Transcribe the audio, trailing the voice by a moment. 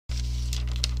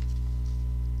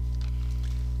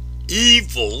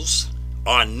Evils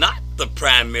are not the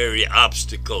primary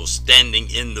obstacle standing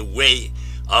in the way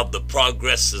of the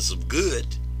progresses of good.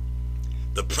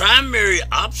 The primary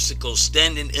obstacle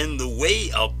standing in the way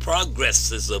of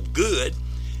progresses of good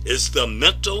is the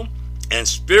mental and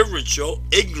spiritual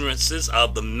ignorances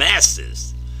of the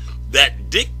masses that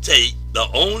dictate the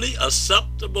only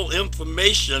acceptable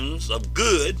informations of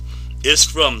good is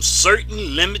from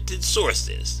certain limited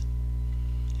sources.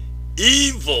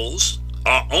 Evils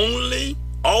are only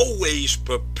always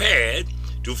prepared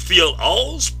to fill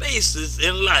all spaces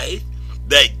in life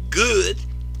that good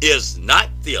is not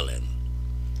filling.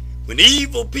 When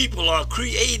evil people are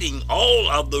creating all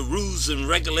of the rules and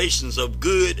regulations of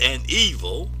good and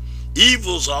evil,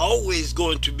 evils are always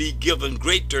going to be given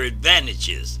greater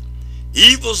advantages.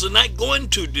 Evils are not going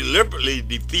to deliberately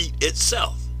defeat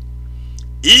itself.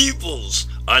 Evils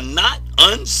are not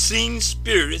unseen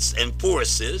spirits and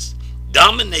forces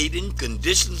dominating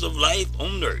conditions of life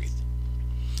on earth.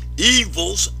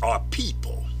 Evils are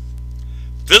people,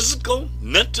 physical,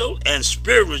 mental, and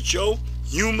spiritual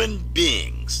human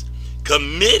beings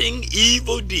committing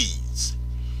evil deeds.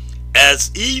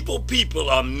 As evil people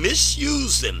are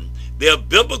misusing their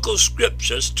biblical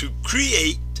scriptures to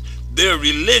create their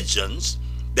religions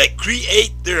that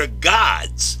create their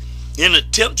gods in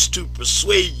attempts to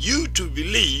persuade you to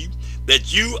believe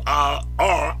that you are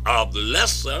of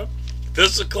lesser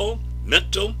physical,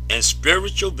 mental, and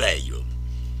spiritual value.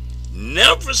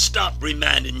 Never stop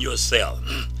reminding yourself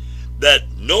that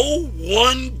no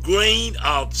one grain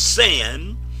of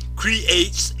sand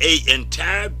creates an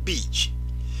entire beach.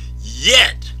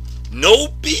 Yet, no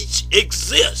beach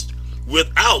exists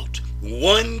without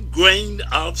one grain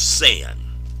of sand.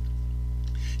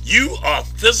 You are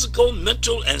physical,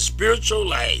 mental, and spiritual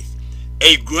life,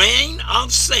 a grain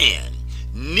of sand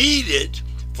needed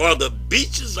for the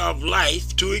beaches of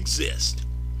life to exist.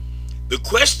 The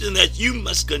question that you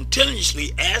must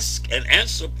continuously ask and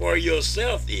answer for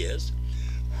yourself is,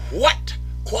 what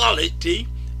quality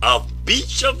of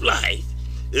beach of life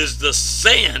is the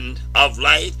sand of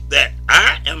life that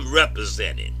I am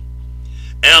representing?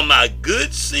 Am I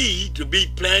good seed to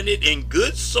be planted in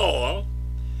good soil?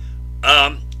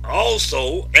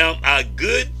 Also, am I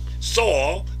good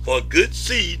soil for good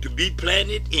seed to be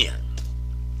planted in?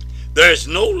 There is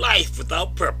no life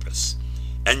without purpose,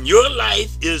 and your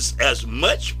life is as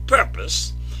much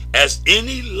purpose as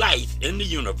any life in the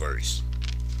universe.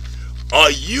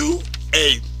 Are you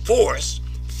a force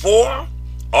for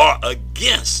or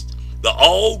against the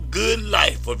all-good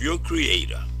life of your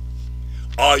Creator?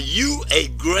 Are you a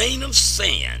grain of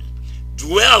sand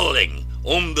dwelling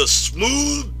on the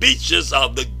smooth beaches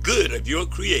of the good of your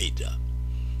Creator?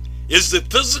 Is the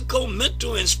physical,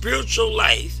 mental, and spiritual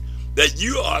life that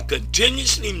you are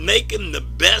continuously making the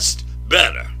best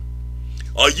better?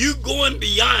 Are you going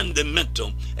beyond the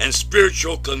mental and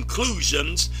spiritual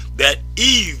conclusions that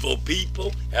evil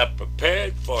people have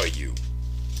prepared for you?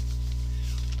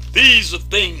 These are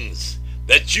things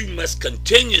that you must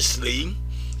continuously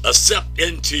accept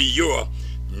into your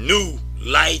new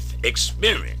life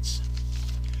experience.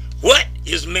 What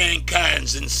is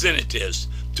mankind's incentives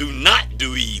to not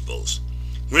do evils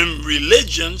when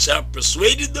religions have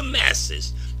persuaded the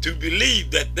masses to believe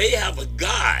that they have a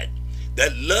God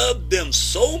that loved them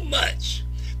so much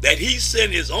that he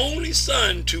sent his only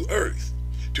son to earth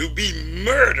to be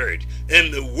murdered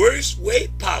in the worst way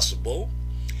possible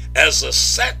as a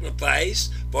sacrifice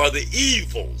for the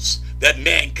evils that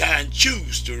mankind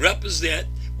choose to represent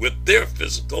with their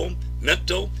physical,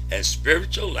 mental, and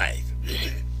spiritual life?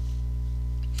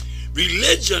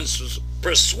 Religions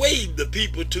persuade the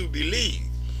people to believe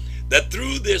that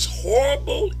through this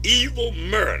horrible, evil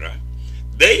murder,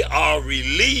 they are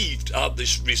relieved of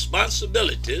the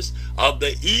responsibilities of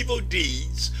the evil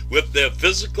deeds with their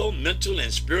physical, mental,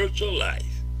 and spiritual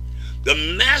life. The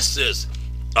masses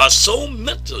are so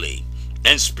mentally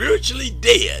and spiritually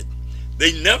dead,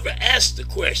 they never ask the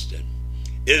question,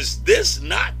 is this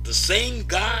not the same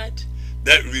God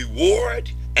that reward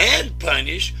and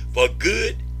punish for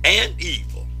good and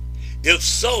evil? If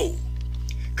so,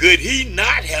 could he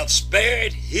not have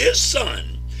spared his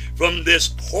son from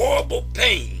this horrible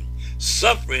pain,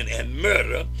 suffering, and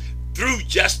murder through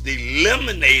just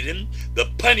eliminating the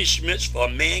punishments for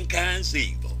mankind's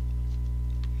evil?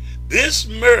 This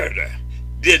murder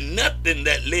did nothing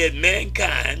that led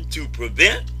mankind to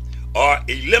prevent or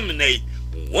eliminate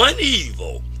one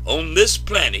evil on this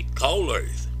planet called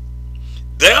Earth.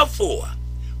 Therefore,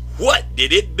 what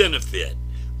did it benefit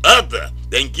other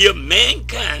than give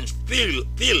mankind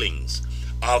feelings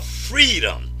of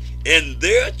freedom in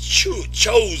their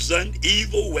chosen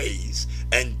evil ways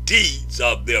and deeds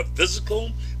of their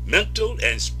physical, mental,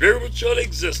 and spiritual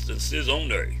existences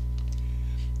on earth.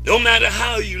 No matter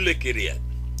how you look at it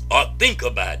or think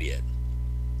about it,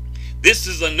 this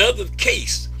is another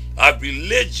case of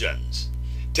religions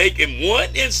taking one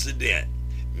incident,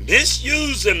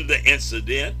 misusing the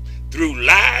incident through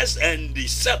lies and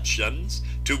deceptions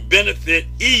to benefit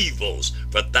evils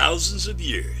for thousands of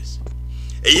years.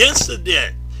 An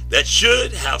incident that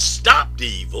should have stopped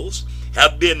evils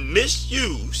have been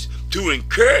misused to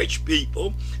encourage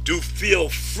people to feel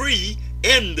free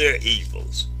in their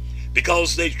evils,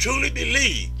 because they truly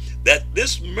believe that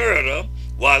this murder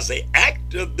was an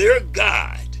act of their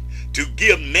God to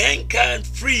give mankind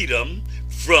freedom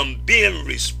from being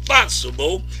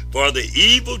responsible for the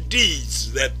evil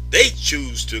deeds that they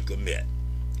choose to commit.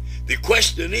 The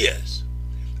question is,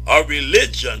 are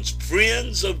religions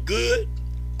friends of good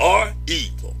or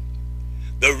evil?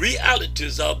 The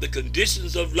realities of the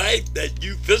conditions of life that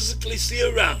you physically see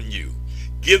around you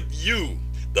give you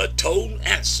the total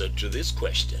answer to this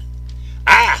question.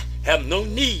 I have no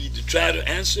need to try to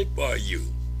answer it for you.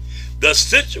 The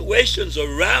situations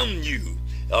around you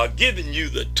are giving you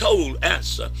the total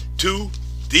answer to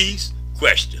these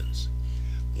questions.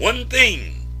 One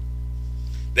thing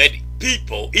that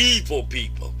evil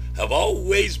people, have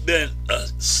always been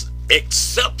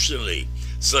exceptionally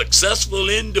successful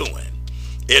in doing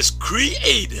is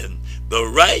creating the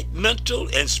right mental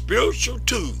and spiritual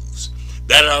tools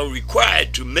that are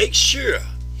required to make sure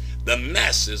the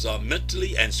masses are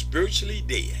mentally and spiritually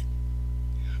dead.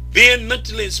 Being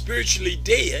mentally and spiritually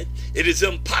dead, it is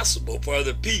impossible for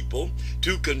the people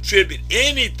to contribute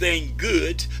anything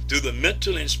good to the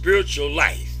mental and spiritual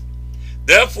life.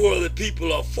 Therefore, the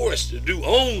people are forced to do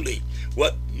only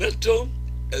what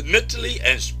mentally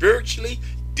and spiritually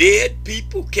dead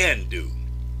people can do,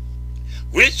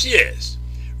 which is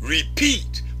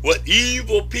repeat what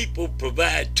evil people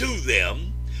provide to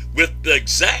them with the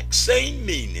exact same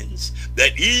meanings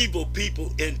that evil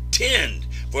people intend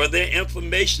for their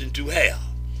information to have,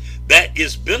 that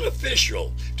is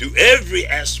beneficial to every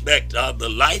aspect of the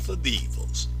life of the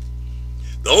evils.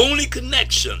 The only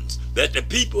connections that the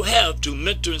people have to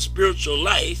mental and spiritual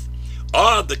life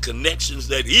are the connections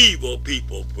that evil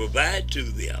people provide to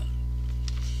them.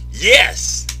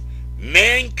 Yes,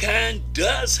 mankind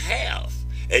does have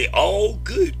an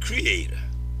all-good creator.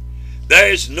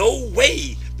 There is no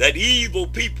way that evil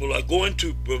people are going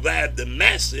to provide the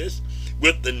masses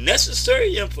with the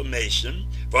necessary information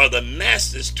for the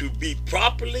masses to be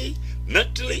properly,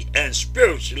 mentally, and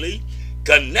spiritually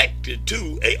connected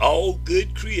to an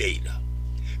all-good creator.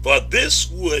 For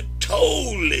this would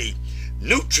totally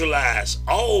neutralize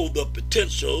all the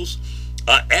potentials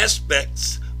or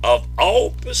aspects of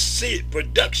all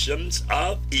productions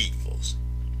of evils.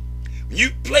 When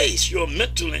you place your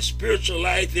mental and spiritual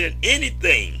life in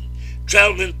anything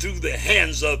traveling through the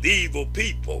hands of evil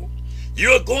people,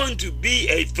 you're going to be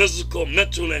a physical,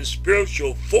 mental, and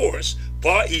spiritual force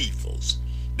for evils.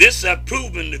 This has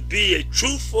proven to be a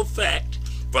truthful fact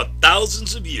for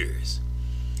thousands of years.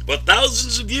 For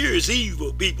thousands of years,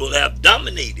 evil people have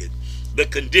dominated the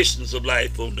conditions of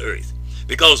life on earth,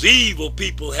 because evil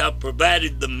people have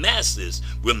provided the masses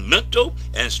with mental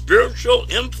and spiritual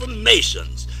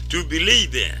informations to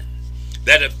believe in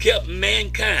that have kept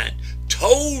mankind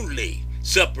totally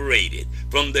separated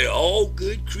from their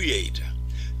all-good creator.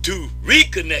 To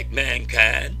reconnect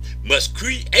mankind must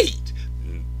create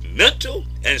mental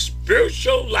and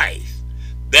spiritual life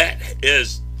that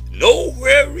is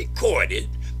nowhere recorded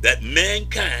that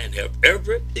mankind have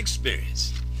ever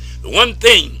experienced. The one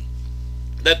thing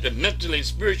that the mentally and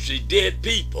spiritually dead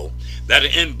people that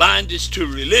are in bondage to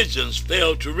religions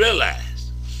fail to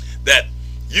realize, that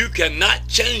you cannot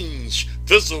change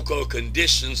physical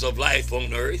conditions of life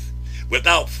on earth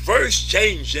without first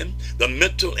changing the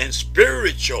mental and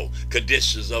spiritual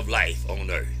conditions of life on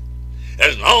earth.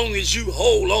 As long as you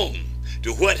hold on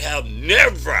to what have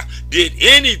never did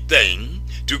anything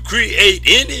to create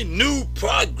any new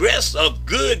progress of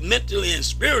good mentally and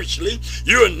spiritually,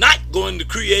 you're not going to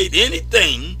create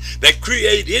anything that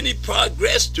create any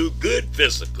progress to good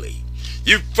physically.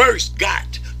 You first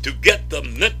got to get the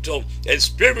mental and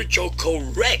spiritual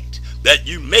correct, that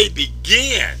you may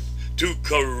begin to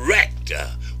correct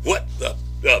what the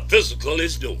physical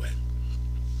is doing.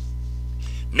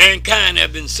 Mankind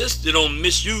have insisted on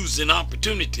misusing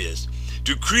opportunities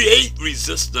to create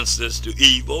resistances to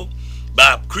evil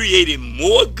by creating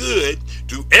more good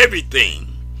to everything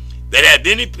that had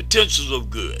any potentials of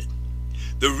good.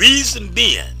 The reason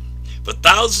being, for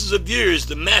thousands of years,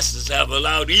 the masses have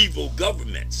allowed evil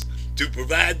governments to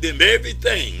provide them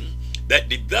everything that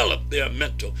developed their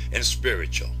mental and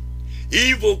spiritual.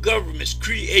 Evil governments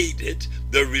created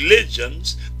the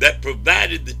religions that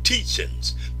provided the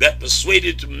teachings that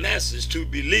persuaded the masses to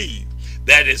believe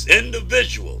that as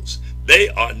individuals they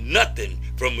are nothing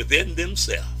from within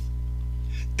themselves.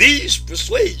 These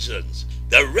persuasions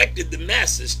directed the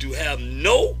masses to have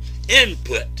no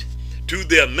input to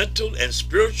their mental and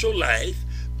spiritual life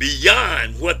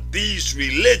beyond what these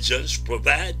religions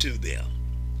provide to them.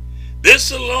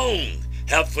 This alone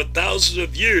have for thousands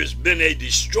of years been a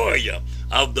destroyer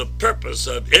of the purpose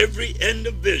of every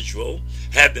individual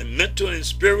having mental and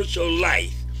spiritual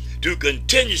life to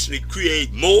continuously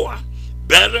create more,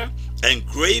 better, and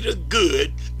greater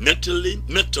good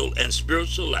mental and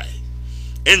spiritual life.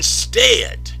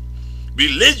 Instead,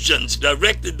 religions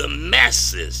directed the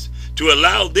masses to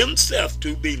allow themselves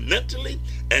to be mentally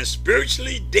and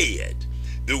spiritually dead,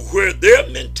 to where their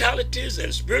mentalities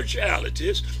and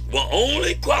spiritualities were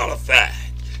only qualified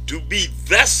to be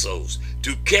vessels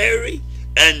to carry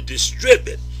and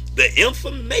distribute the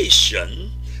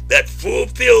information that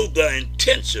fulfill the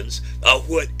intentions of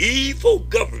what evil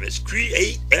governments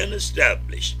create and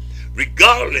establish.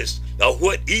 Regardless of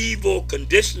what evil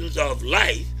conditions of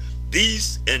life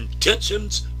these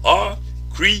intentions are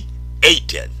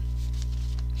created.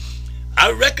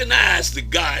 I recognize the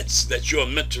gods that your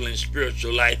mental and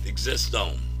spiritual life exists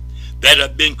on, that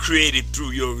have been created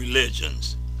through your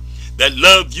religions, that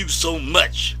love you so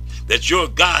much that your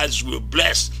gods will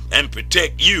bless and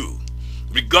protect you,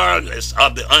 regardless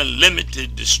of the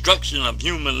unlimited destruction of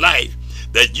human life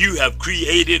that you have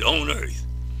created on earth.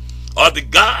 Are the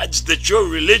gods that your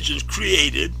religions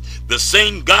created the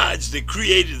same gods that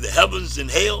created the heavens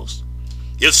and hells?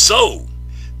 If so,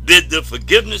 did the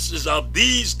forgivenesses of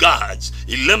these gods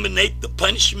eliminate the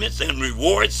punishments and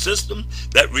reward system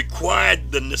that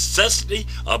required the necessity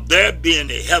of there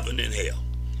being a heaven and hell?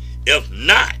 If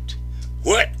not,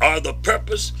 what are the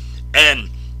purpose and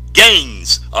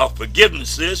gains of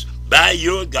forgivenesses by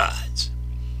your gods?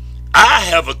 I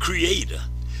have a creator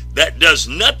that does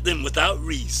nothing without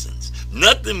reasons,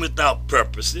 nothing without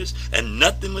purposes, and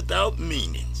nothing without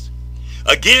meanings.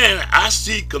 Again, I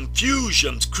see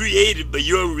confusions created by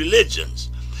your religions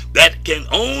that can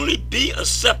only be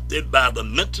accepted by the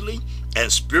mentally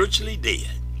and spiritually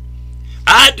dead.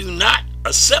 I do not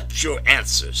accept your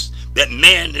answers that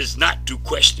man is not to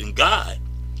question God,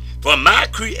 for my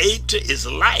creator is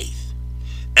life,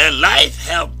 and life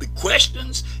have the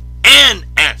questions and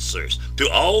answers to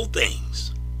all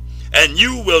things. And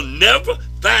you will never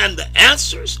find the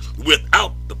answers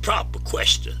without the proper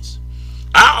questions.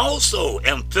 I also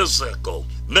am physical,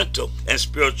 mental, and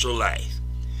spiritual life.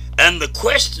 And the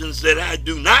questions that I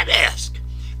do not ask,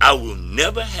 I will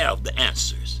never have the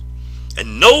answers.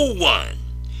 And no one,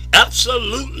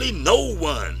 absolutely no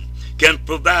one, can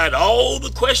provide all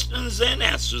the questions and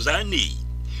answers I need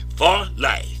for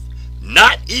life.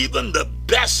 Not even the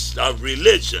best of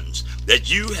religions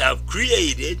that you have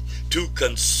created to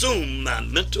consume my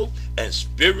mental and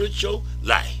spiritual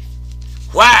life.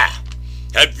 Why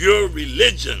have your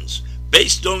religions,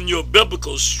 based on your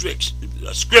biblical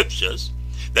scriptures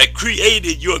that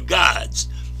created your gods,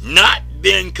 not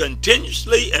been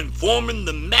continuously informing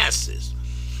the masses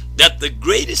that the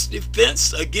greatest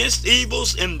defense against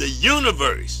evils in the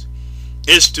universe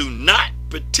is to not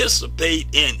participate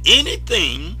in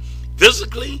anything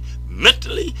physically,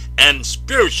 mentally, and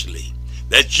spiritually,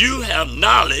 that you have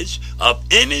knowledge of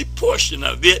any portion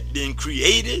of it being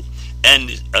created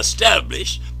and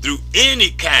established through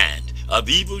any kind of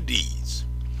evil deeds?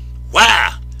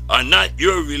 Why are not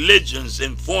your religions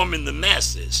informing the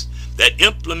masses that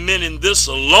implementing this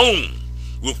alone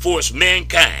will force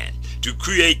mankind to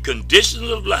create conditions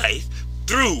of life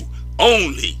through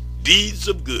only deeds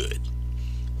of good?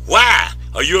 Why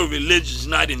are your religions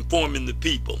not informing the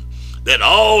people that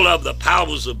all of the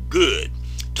powers of good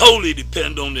totally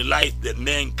depend on the life that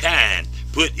mankind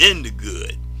put into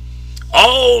good?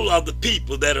 All of the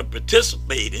people that are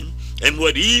participating in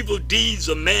what evil deeds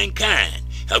of mankind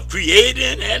have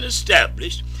created and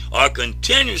established are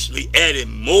continuously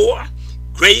adding more,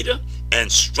 greater,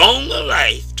 and stronger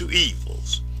life to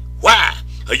evils. Why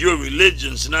are your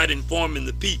religions not informing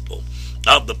the people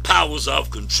of the powers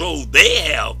of control they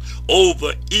have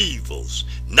over evils,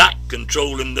 not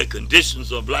controlling the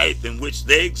conditions of life in which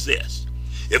they exist?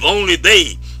 If only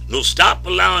they will stop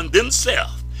allowing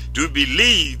themselves to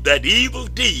believe that evil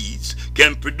deeds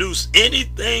can produce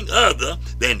anything other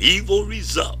than evil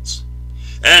results.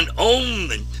 And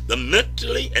only the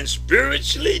mentally and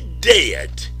spiritually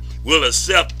dead will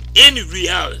accept any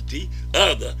reality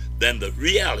other than the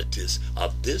realities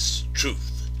of this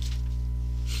truth.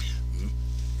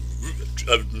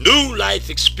 A new life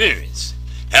experience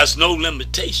has no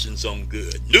limitations on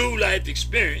good. New life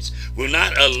experience will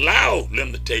not allow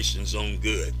limitations on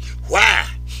good. Why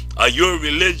are your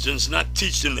religions not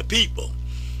teaching the people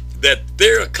that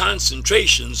their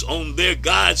concentrations on their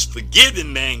gods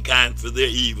forgiving mankind for their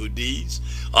evil deeds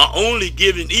are only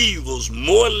giving evils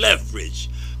more leverage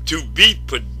to be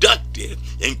productive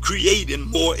in creating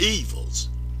more evils?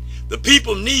 The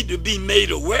people need to be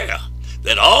made aware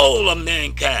that all of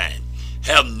mankind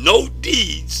have no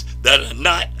deeds that are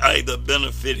not either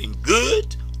benefiting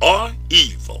good or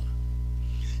evil.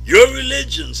 Your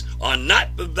religions are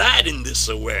not providing this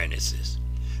awarenesses,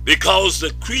 because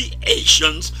the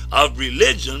creations of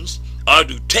religions are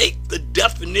to take the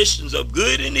definitions of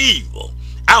good and evil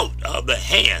out of the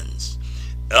hands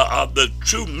of the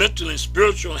true mental and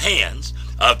spiritual hands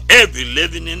of every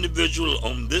living individual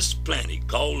on this planet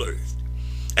called Earth,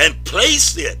 and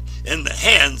place it in the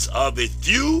hands of a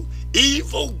few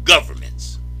evil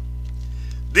governments.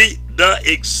 The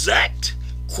exact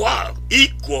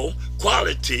equal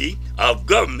quality of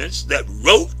governments that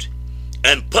wrote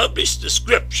and published the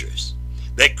scriptures,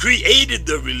 that created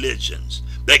the religions,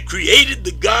 that created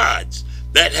the gods,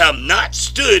 that have not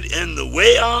stood in the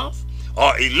way of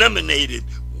or eliminated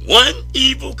one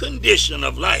evil condition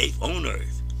of life on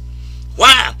earth.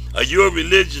 Why are your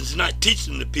religions not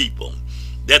teaching the people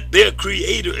that their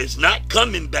creator is not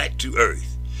coming back to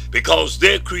earth, because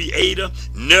their creator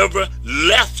never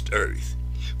left earth?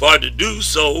 For to do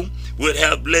so would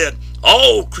have led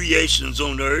all creations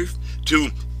on earth to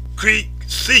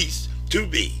cease to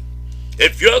be.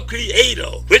 If your creator,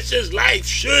 which is life,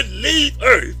 should leave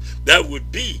earth, there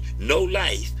would be no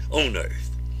life on earth.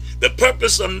 The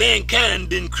purpose of mankind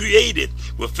being created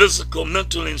with physical,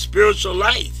 mental, and spiritual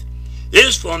life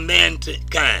is for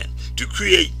mankind to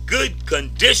create good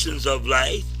conditions of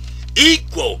life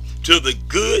equal to the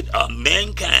good of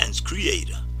mankind's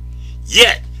creator.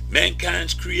 Yet,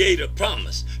 mankind's creator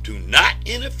promised to not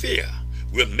interfere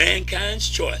with mankind's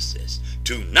choices,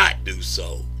 to not do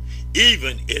so,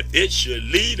 even if it should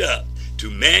lead up to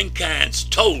mankind's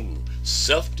total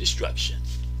self-destruction.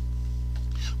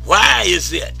 Why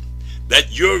is it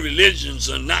that your religions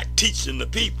are not teaching the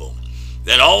people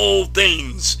that all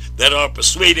things that are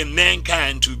persuading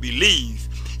mankind to believe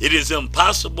it is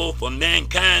impossible for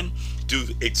mankind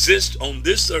to exist on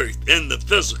this earth in the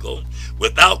physical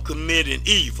without committing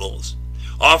evils,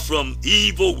 are from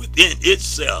evil within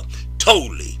itself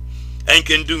totally, and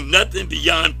can do nothing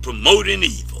beyond promoting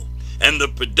evil and the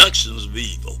productions of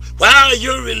evil? Why are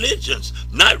your religions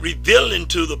not revealing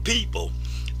to the people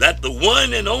that the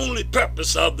one and only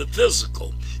purpose of the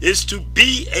physical is to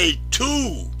be a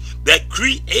tool that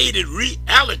created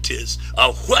realities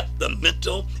of what the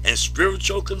mental and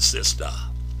spiritual consist of?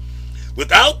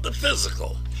 Without the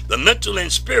physical, the mental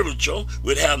and spiritual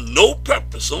would have no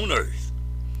purpose on earth.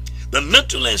 The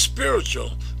mental and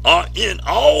spiritual are in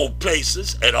all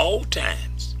places at all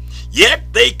times, yet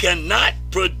they cannot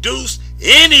produce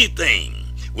anything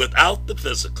without the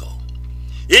physical.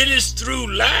 It is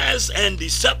through lies and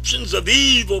deceptions of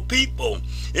evil people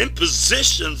in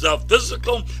positions of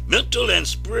physical, mental, and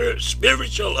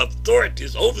spiritual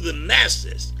authorities over the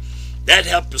masses that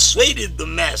have persuaded the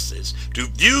masses to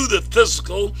view the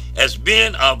physical as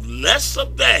being of lesser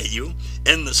value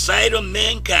in the sight of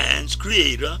mankind's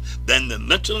creator than the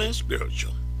mental and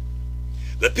spiritual.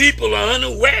 The people are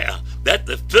unaware that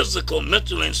the physical,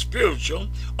 mental, and spiritual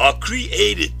are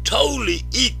created totally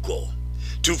equal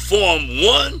to form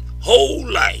one whole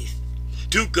life,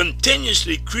 to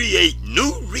continuously create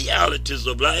new realities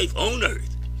of life on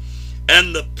earth.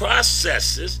 And the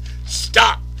processes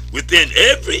stop within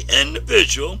every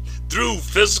individual through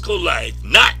physical life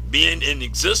not being in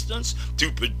existence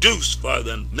to produce for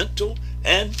them mental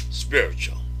and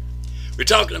spiritual. We're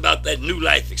talking about that new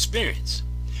life experience.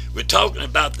 We're talking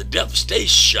about the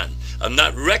devastation of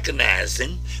not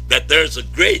recognizing that there's a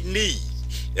great need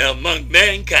among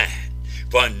mankind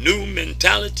for new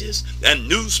mentalities and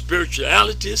new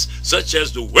spiritualities such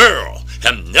as the world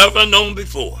have never known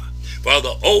before. For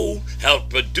the old have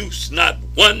produced not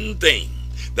one thing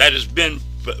that has been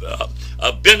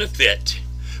a benefit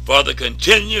for the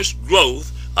continuous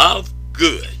growth of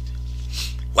good.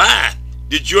 Why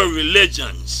did your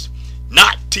religions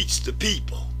not teach the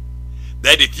people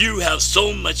that if you have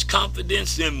so much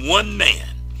confidence in one man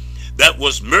that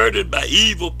was murdered by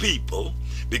evil people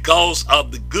because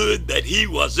of the good that he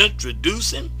was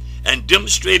introducing and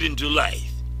demonstrating to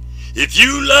life, if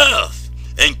you love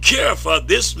and care for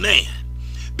this man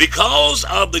because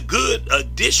of the good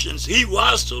additions he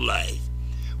was to life,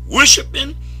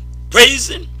 worshiping,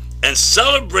 praising, and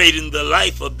celebrating the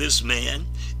life of this man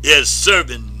is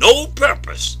serving no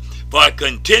purpose for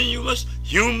continuous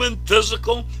human,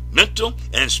 physical, mental,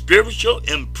 and spiritual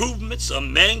improvements of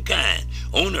mankind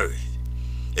on earth.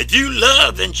 If you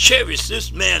love and cherish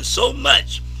this man so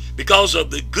much because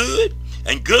of the good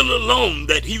and good alone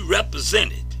that he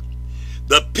represented,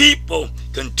 the people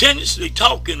continuously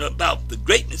talking about the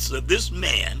greatness of this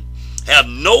man have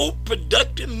no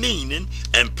productive meaning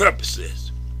and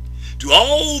purposes. To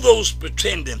all those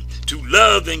pretending to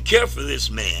love and care for this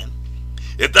man,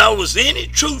 if there was any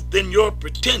truth in your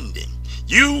pretending,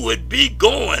 you would be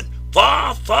going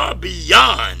far, far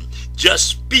beyond just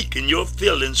speaking your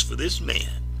feelings for this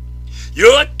man.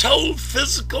 Your total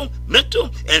physical, mental,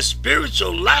 and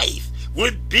spiritual life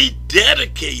would be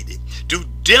dedicated to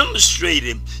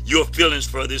demonstrating your feelings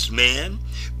for this man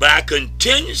by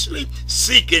continuously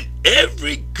seeking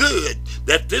every good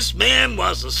that this man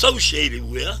was associated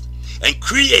with and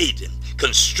creating,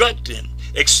 constructing,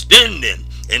 extending,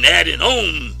 and adding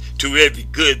on to every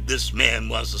good this man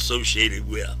was associated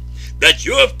with, that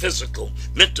your physical,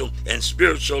 mental, and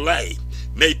spiritual life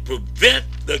may prevent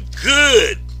the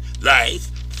good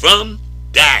life from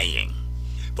dying.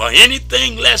 For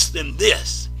anything less than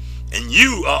this, and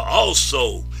you are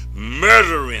also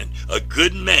murdering a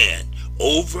good man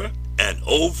over and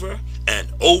over and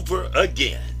over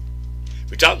again.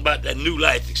 We're talking about that new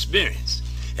life experience.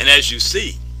 And as you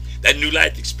see, that new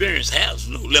life experience has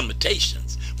no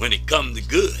limitations when it comes to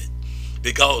good.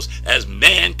 Because as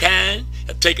mankind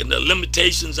have taken the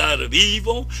limitations out of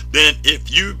evil, then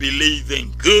if you believe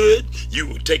in good, you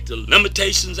will take the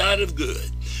limitations out of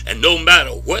good. And no matter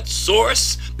what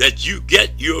source that you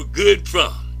get your good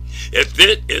from, if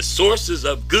it is sources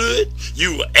of good,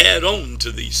 you will add on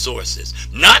to these sources.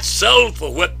 Not settle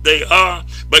for what they are,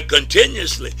 but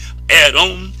continuously add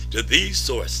on to these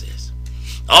sources.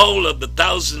 All of the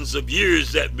thousands of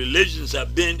years that religions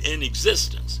have been in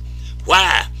existence,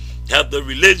 why have the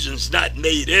religions not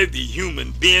made every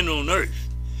human being on earth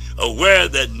aware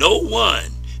that no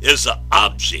one is an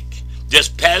object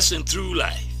just passing through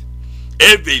life?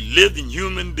 Every living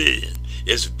human being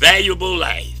is valuable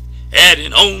life,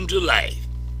 adding on to life.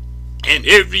 And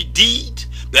every deed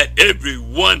that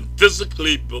everyone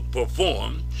physically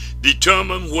perform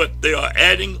determine what they are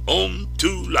adding on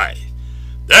to life.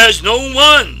 There's no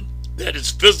one that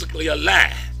is physically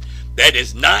alive that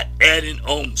is not adding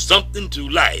on something to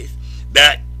life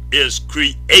that is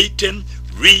creating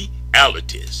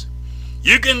realities.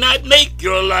 You cannot make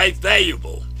your life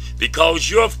valuable because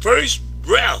your first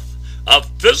breath of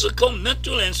physical,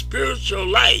 mental, and spiritual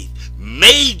life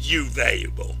made you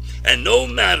valuable. And no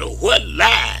matter what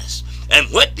lies and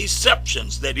what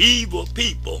deceptions that evil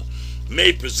people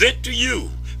may present to you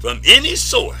from any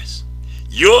source,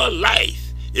 your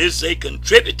life is a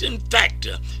contributing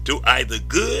factor to either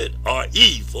good or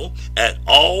evil at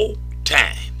all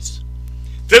times.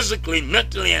 Physically,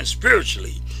 mentally, and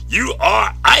spiritually, you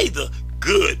are either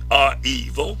good or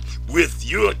evil with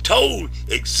your total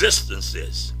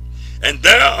existences. And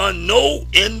there are no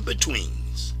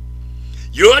in-betweens.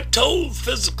 Your total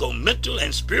physical, mental,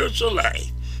 and spiritual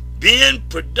life, being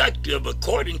productive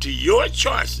according to your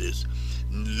choices,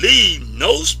 leave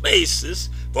no spaces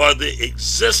for the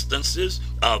existences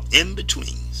of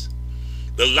in-betweens.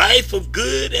 The life of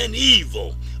good and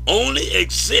evil only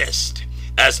exists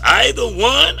as either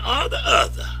one or the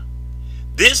other.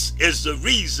 This is the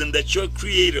reason that your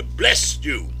Creator blessed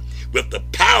you with the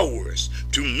powers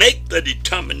to make the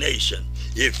determination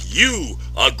if you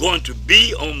are going to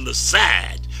be on the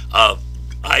side of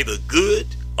either good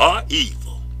or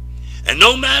evil. And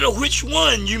no matter which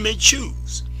one you may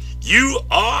choose, you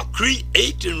are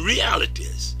creating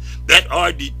realities that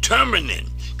are determining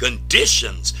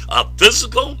conditions of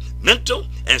physical, mental,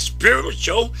 and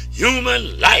spiritual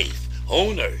human life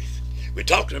on earth. We're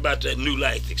talking about that new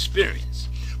life experience.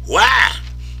 Why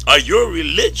are your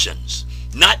religions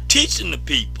not teaching the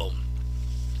people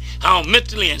how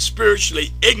mentally and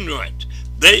spiritually ignorant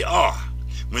they are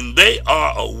when they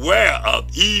are aware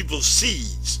of evil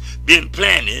seeds being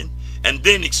planted and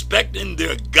then expecting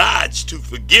their gods to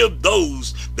forgive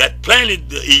those that planted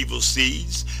the evil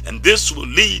seeds, and this will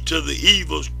lead to the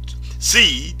evil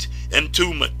seed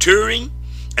into maturing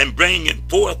and bringing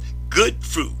forth good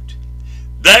fruit?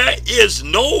 There is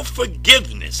no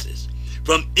forgivenesses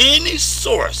from any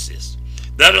sources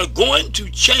that are going to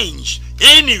change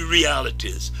any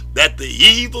realities that the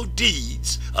evil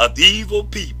deeds of evil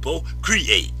people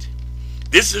create.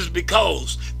 This is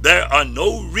because there are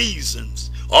no reasons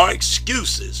or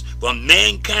excuses for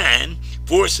mankind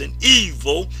forcing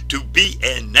evil to be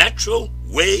a natural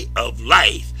way of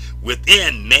life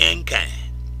within mankind.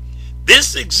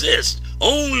 This exists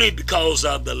only because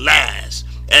of the lies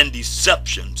and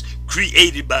deceptions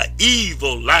created by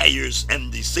evil liars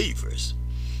and deceivers,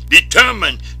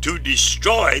 determined to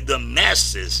destroy the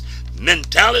masses'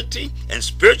 mentality and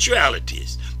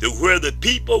spiritualities, to where the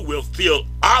people will feel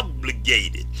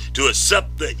obligated to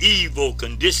accept the evil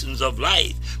conditions of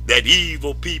life that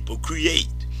evil people create,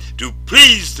 to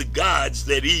please the gods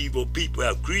that evil people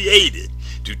have created,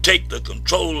 to take the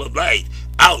control of life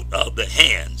out of the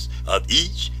hands of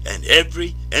each and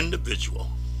every individual.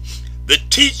 The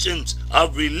teachings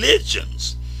of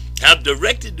religions have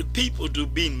directed the people to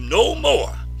be no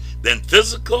more than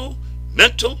physical,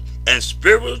 mental, and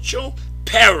spiritual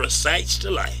parasites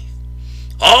to life,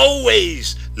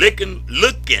 always looking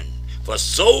for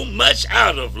so much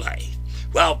out of life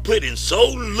while putting so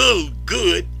little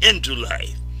good into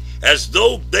life, as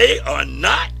though they are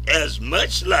not as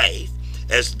much life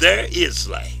as there is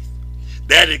life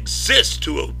that exists,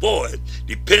 to avoid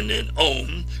depending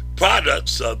on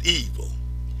products of evil.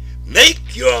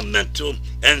 Make your mental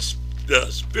and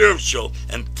spiritual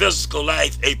and physical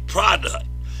life a product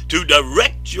to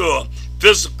direct your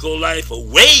physical life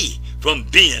away from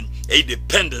being a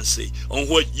dependency on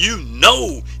what you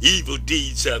know evil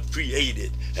deeds have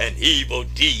created and evil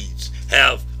deeds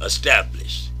have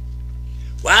established.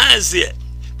 Why is it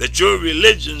that your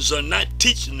religions are not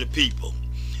teaching the people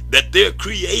that their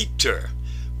creator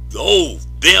owes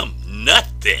them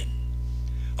nothing?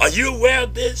 Are you aware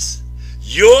of this?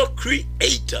 Your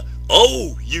creator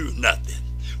owes you nothing.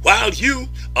 While you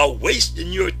are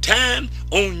wasting your time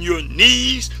on your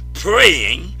knees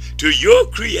praying to your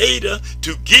creator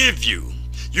to give you,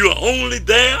 you are only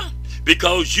there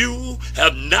because you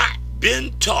have not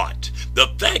been taught the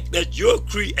fact that your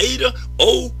creator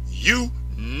owes you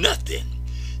nothing.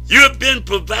 You have been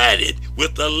provided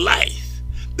with a life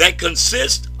that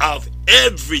consists of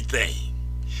everything,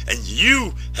 and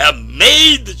you have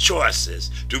made the choices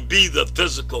to be the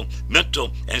physical,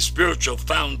 mental, and spiritual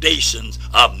foundations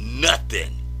of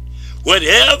nothing.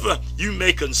 Whatever you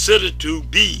may consider to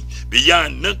be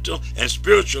beyond mental and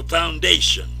spiritual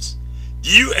foundations,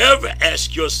 do you ever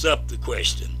ask yourself the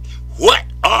question, what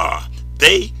are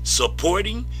they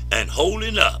supporting and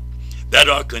holding up that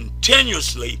are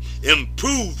continuously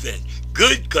improving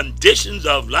good conditions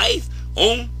of life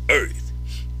on earth?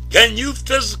 Can you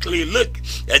physically look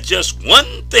at just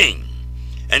one thing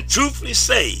and truthfully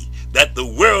say that the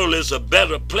world is a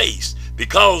better place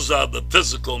because of the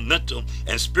physical, mental,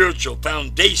 and spiritual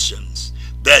foundations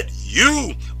that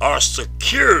you are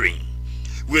securing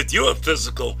with your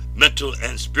physical, mental,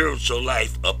 and spiritual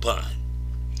life upon?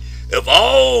 If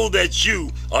all that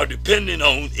you are depending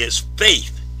on is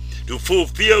faith to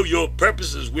fulfill your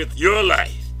purposes with your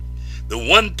life, the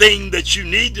one thing that you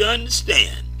need to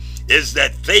understand is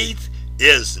that faith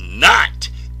is not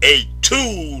a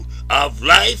tool of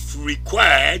life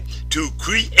required to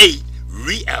create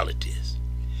realities.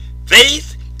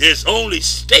 Faith is only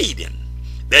stating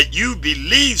that you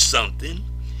believe something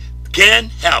can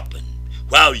happen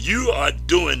while you are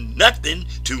doing nothing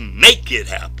to make it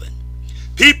happen.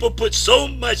 People put so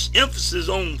much emphasis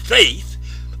on faith,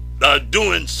 are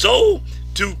doing so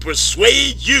to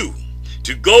persuade you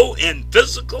to go in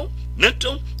physical,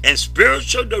 mental, and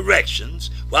spiritual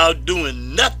directions while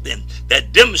doing nothing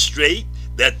that demonstrate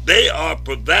that they are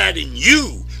providing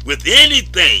you with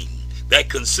anything that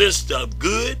consists of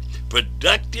good,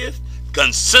 productive,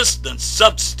 consistent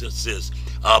substances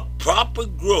of proper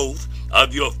growth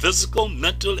of your physical,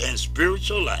 mental, and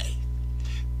spiritual life.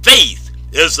 Faith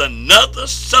is another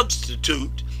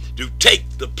substitute to take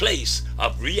the place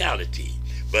of reality,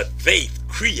 but faith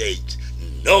creates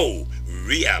no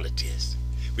realities.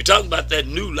 We talk about that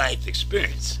new life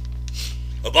experience.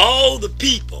 Of all the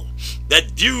people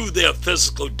that view their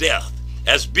physical death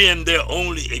as being their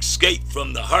only escape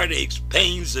from the heartaches,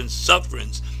 pains, and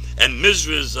sufferings and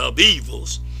miseries of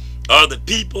evils, are the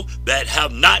people that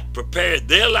have not prepared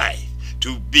their life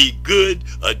to be good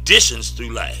additions to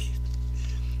life.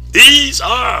 These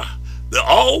are the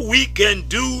all we can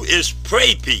do is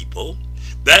pray people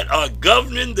that are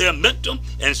governing their mental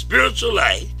and spiritual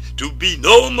life to be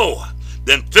no more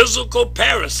than physical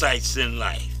parasites in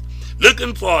life,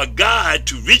 looking for a God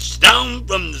to reach down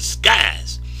from the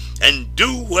skies and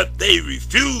do what they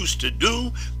refuse to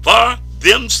do for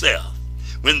themselves.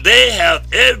 When they have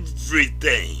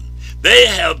everything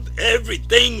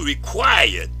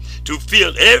required to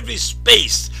fill every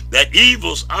space that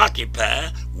evils occupy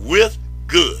with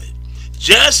good,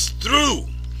 just through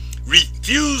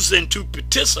refusing to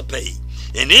participate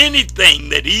in anything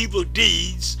that evil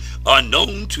deeds are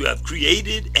known to have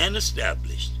created and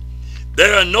established.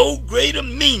 There are no greater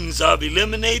means of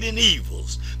eliminating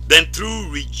evils than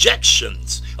through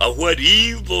rejections of what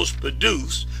evils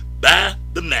produce by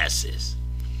the masses.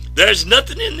 There's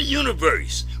nothing in the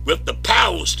universe with the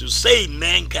powers to save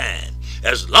mankind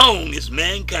as long as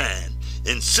mankind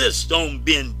insists on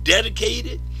being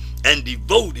dedicated and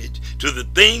devoted to the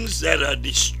things that are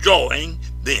destroying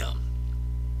them.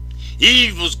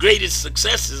 Evil's greatest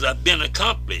successes have been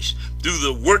accomplished through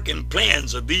the working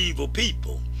plans of evil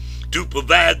people to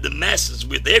provide the masses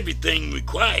with everything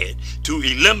required to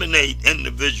eliminate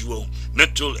individual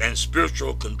mental and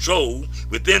spiritual control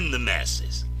within the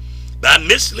masses by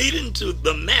misleading to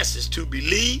the masses to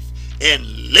believe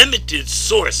in limited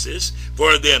sources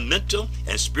for their mental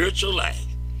and spiritual life.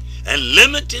 And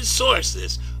limited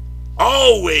sources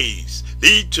always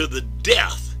lead to the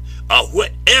death of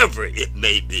whatever it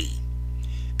may be.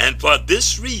 And for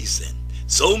this reason,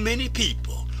 so many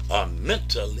people are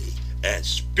mentally and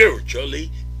spiritually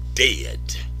dead.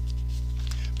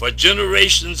 For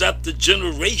generations after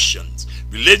generations,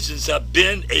 religions have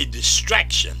been a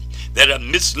distraction that have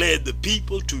misled the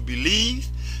people to believe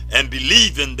and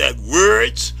believing that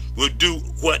words will do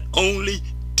what only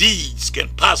deeds can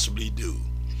possibly do.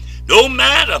 No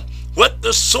matter what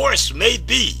the source may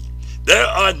be, there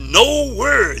are no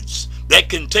words that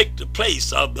can take the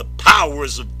place of the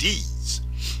powers of deeds.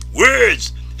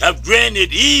 Words have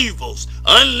granted evils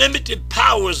unlimited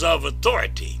powers of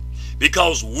authority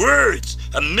because words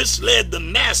have misled the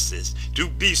masses to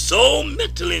be so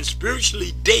mentally and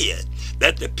spiritually dead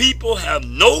that the people have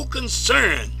no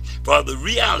concern for the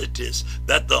realities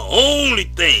that the only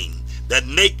thing that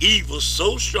make evil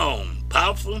so strong,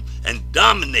 powerful, and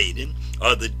dominating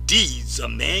are the deeds of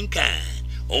mankind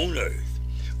on earth.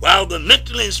 While the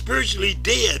mentally and spiritually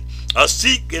dead are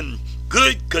seeking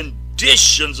good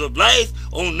conditions of life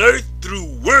on earth through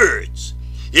words,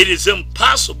 it is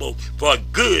impossible for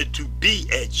good to be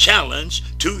a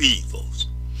challenge to evils.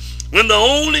 When the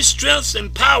only strengths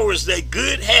and powers that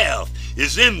good have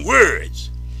is in words,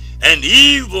 and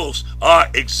evils are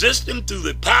existing through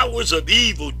the powers of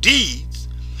evil deeds,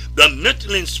 the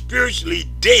mentally and spiritually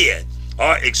dead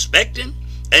are expecting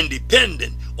and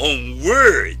dependent on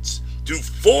words to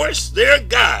force their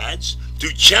gods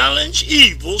to challenge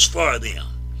evils for them.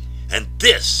 And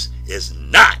this is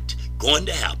not going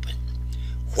to happen.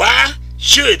 Why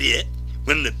should it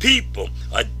when the people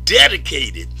are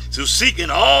dedicated to seeking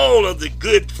all of the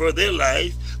good for their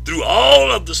life through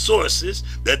all of the sources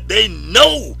that they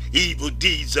know evil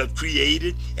deeds have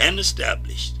created and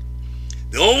established?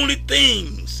 The only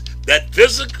things that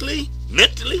physically,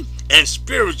 mentally, and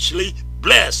spiritually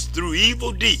bless through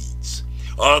evil deeds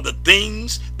are the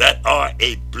things that are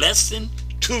a blessing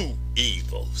to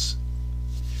evils.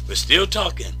 We're still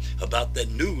talking about the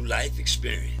new life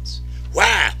experience.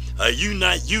 Why are you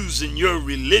not using your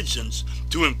religions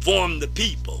to inform the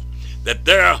people that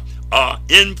there are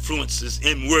influences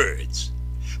in words,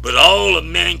 but all of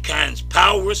mankind's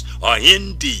powers are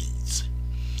in deeds?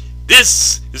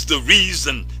 This is the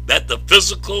reason that the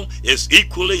physical is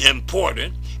equally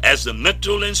important as the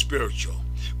mental and spiritual.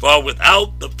 For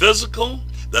without the physical,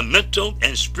 the mental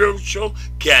and spiritual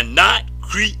cannot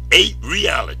create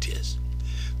realities.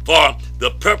 For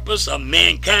the purpose of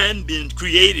mankind being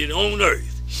created on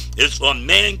earth is for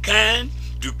mankind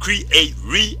to create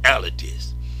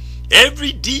realities.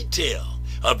 Every detail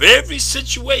of every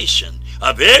situation,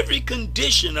 of every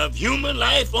condition of human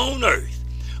life on earth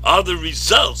are the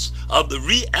results of the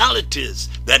realities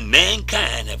that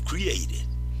mankind have created.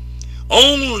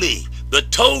 Only the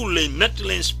totally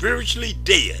mentally and spiritually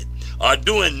dead are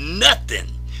doing nothing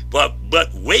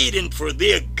but waiting for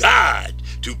their God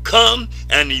to come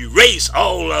and erase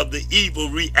all of the evil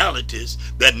realities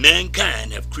that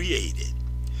mankind have created.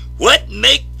 What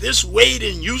makes this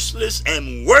waiting useless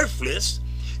and worthless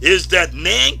is that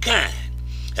mankind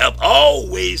have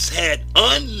always had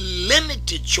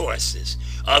unlimited choices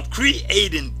of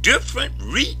creating different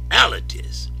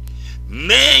realities.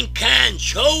 Mankind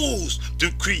chose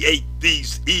to create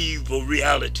these evil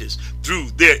realities through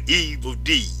their evil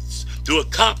deeds, to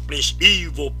accomplish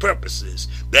evil purposes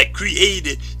that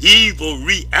created evil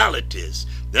realities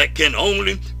that can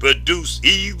only produce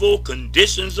evil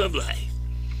conditions of life.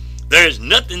 There is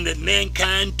nothing that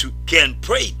mankind can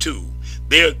pray to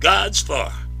their gods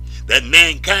for that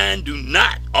mankind do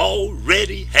not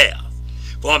already have.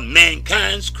 For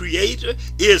mankind's creator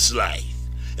is life,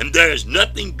 and there is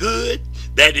nothing good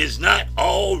that is not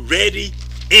already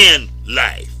in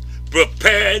life,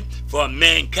 prepared for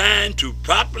mankind to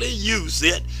properly use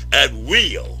it at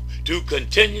will to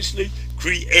continuously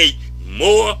create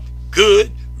more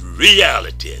good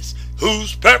realities.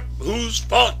 Whose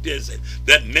fault is it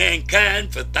that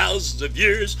mankind for thousands of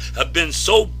years have been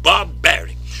so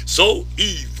barbaric, so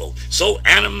evil, so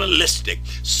animalistic,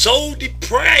 so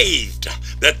depraved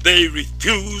that they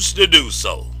refuse to do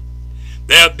so.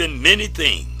 There have been many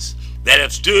things that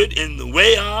have stood in the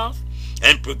way of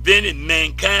and prevented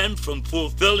mankind from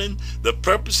fulfilling the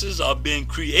purposes of being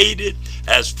created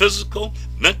as physical,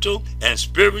 mental, and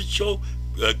spiritual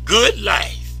good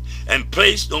life, and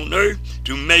placed on earth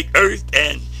to make earth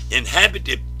an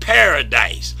inhabited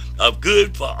paradise of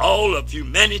good for all of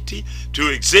humanity to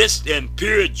exist in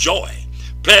pure joy,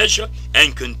 pleasure,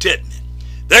 and contentment.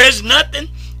 There is nothing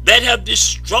that have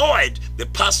destroyed the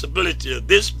possibility of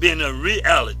this being a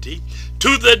reality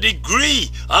to the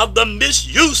degree of the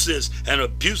misuses and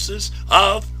abuses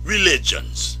of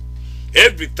religions.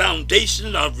 Every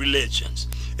foundation of religions,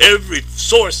 every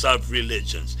source of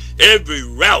religions, every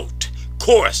route,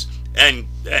 course, and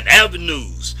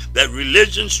avenues that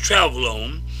religions travel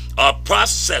on are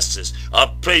processes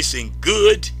of placing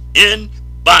good in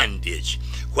bondage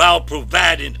while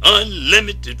providing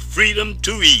unlimited freedom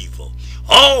to evil.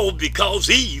 All because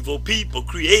evil people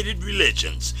created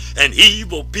religions, and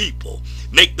evil people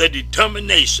make the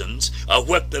determinations of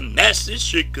what the masses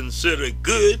should consider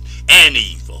good and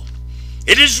evil.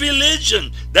 It is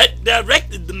religion that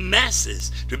directed the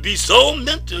masses to be so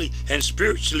mentally and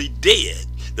spiritually dead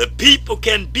that people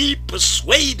can be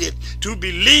persuaded to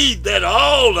believe that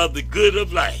all of the good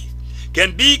of life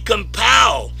can be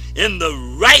compiled in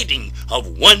the writing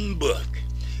of one book.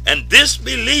 And this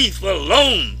belief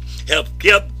alone have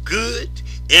kept good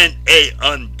in a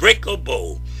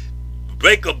unbreakable,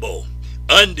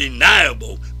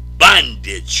 undeniable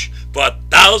bondage for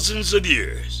thousands of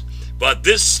years. But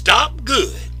this stopped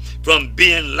good from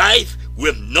being life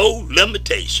with no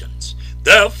limitations.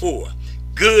 Therefore,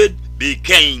 good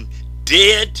became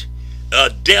dead, a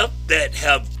death that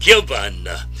have given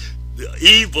the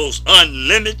evil's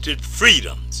unlimited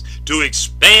freedoms to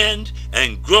expand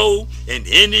and grow in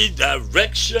any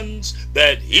directions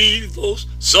that evils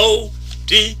so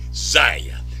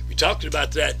desire. We talked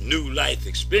about that new life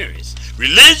experience.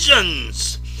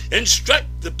 Religions instruct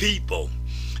the people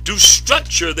to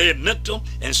structure their mental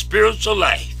and spiritual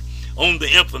life on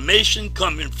the information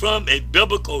coming from a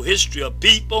biblical history of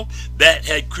people that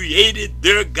had created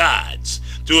their gods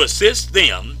to assist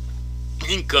them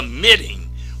in committing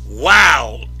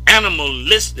wild,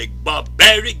 animalistic,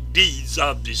 barbaric deeds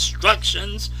of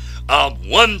destructions of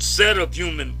one set of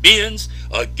human beings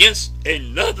against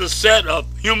another set of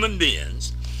human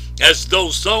beings, as though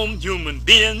some human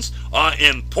beings are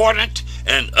important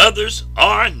and others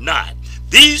are not.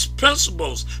 These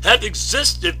principles have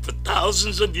existed for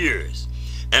thousands of years,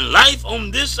 and life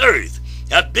on this earth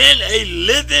have been a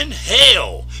living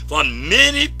hell for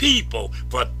many people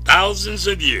for thousands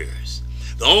of years.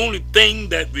 The only thing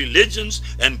that religions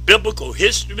and biblical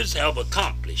histories have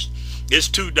accomplished is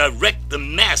to direct the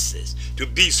masses to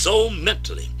be so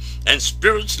mentally and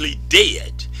spiritually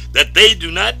dead that they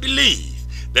do not believe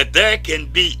that there can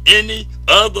be any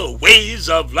other ways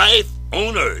of life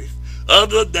on earth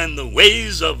other than the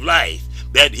ways of life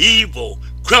that evil,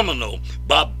 criminal,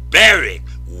 barbaric,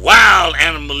 wild,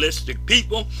 animalistic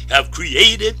people have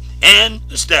created and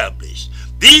established.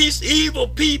 These evil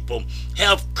people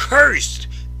have cursed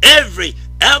every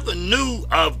avenue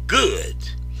of good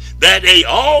that a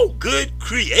all-good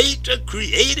creator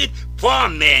created for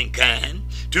mankind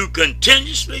to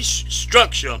continuously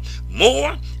structure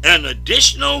more and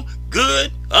additional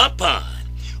good upon.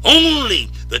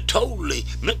 Only the totally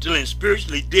mentally and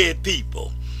spiritually dead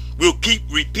people will keep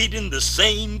repeating the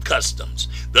same customs,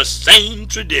 the same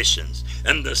traditions,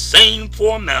 and the same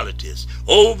formalities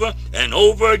over and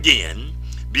over again,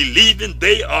 believing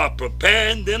they are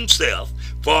preparing themselves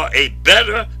for a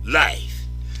better life.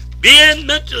 Being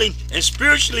mentally and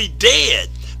spiritually dead,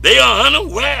 they are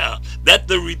unaware that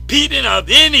the repeating of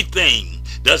anything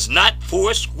does not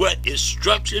force what is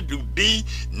structured to be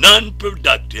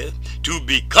non-productive to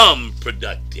become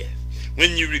productive.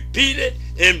 When you repeat it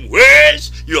in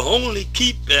words, you're only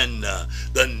keeping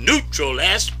the neutral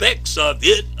aspects of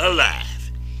it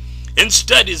alive. In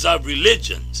studies of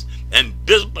religions and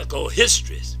biblical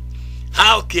histories,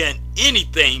 how can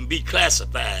anything be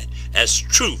classified as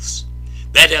truths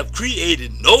that have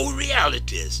created no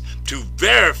realities to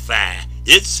verify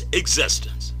its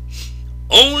existence?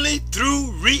 Only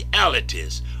through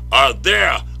realities are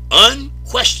there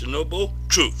unquestionable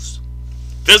truths.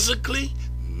 Physically,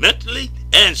 mentally,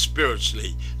 and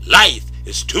spiritually, life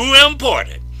is too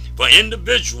important for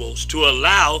individuals to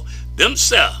allow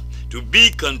themselves to be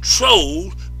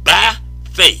controlled by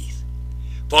faith.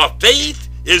 For faith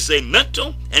is a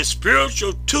mental and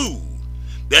spiritual tool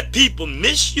that people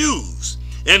misuse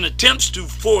in attempts to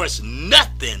force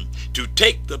nothing to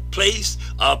take the place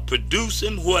of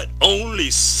producing what only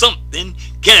something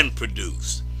can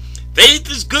produce. Faith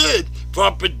is good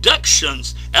for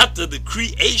productions after the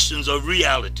creations of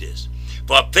realities.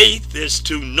 For faith is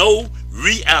to know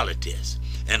realities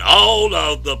and all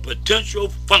of the potential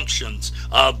functions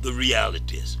of the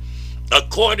realities,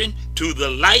 according to the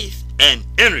life and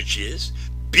energies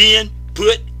being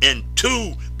put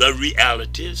into the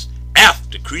realities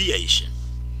after creation.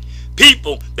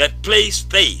 People that place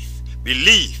faith,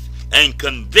 belief, and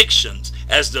convictions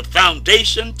as the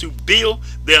foundation to build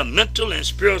their mental and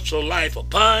spiritual life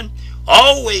upon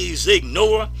always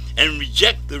ignore and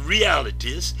reject the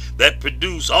realities that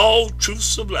produce all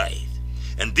truths of life.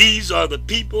 And these are the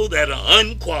people that are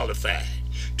unqualified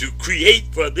to create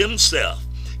for themselves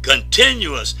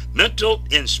continuous mental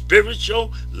and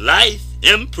spiritual life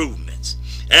improvements.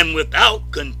 And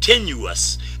without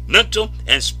continuous mental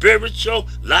and spiritual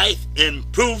life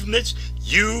improvements,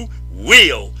 you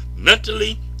will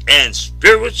mentally and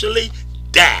spiritually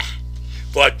die.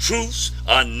 For truths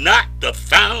are not the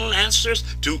final answers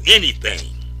to anything.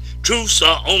 Truths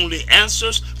are only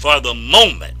answers for the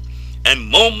moment and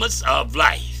moments of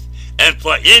life. And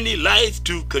for any life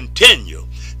to continue,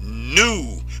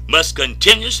 new must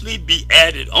continuously be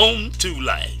added on to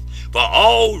life. For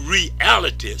all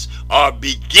realities are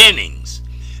beginnings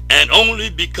and only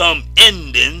become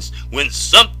endings when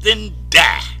something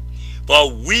dies.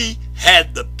 For we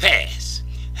had the past,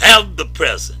 have the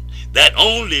present, that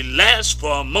only lasts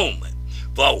for a moment,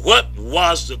 for what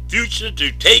was the future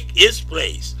to take its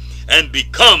place and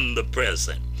become the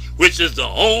present, which is the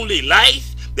only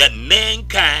life that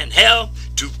mankind have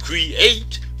to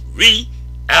create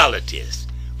realities.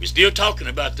 We're still talking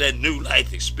about that new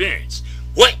life experience.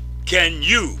 What can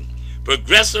you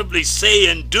progressively say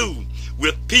and do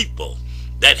with people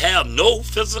that have no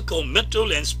physical,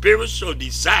 mental, and spiritual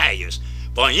desires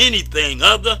for anything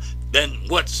other than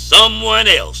what someone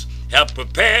else have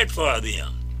prepared for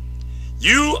them?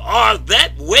 You are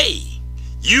that way.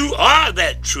 You are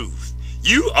that truth.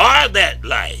 You are that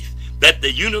life that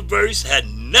the universe had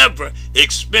never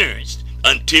experienced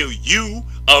until you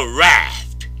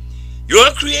arrived.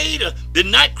 Your Creator did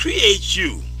not create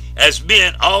you as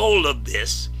being all of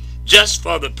this just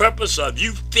for the purpose of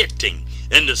you fitting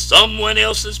into someone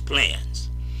else's plans.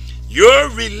 Your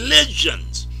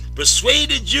religions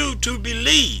persuaded you to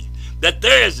believe that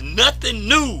there is nothing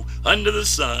new under the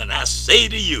sun. I say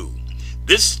to you,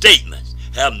 this statement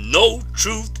have no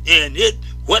truth in it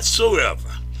whatsoever.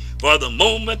 For the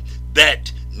moment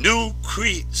that new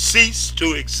cease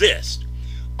to exist,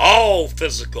 all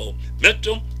physical,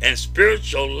 mental, and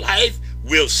spiritual life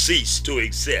will cease to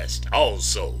exist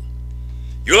also.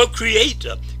 Your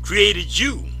Creator created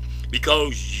you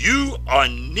because you are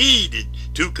needed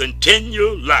to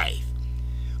continue life.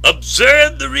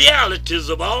 Observe the realities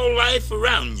of all life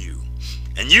around you,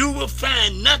 and you will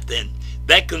find nothing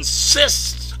that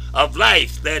consists of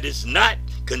life that is not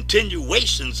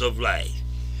continuations of life.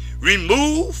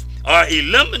 Remove or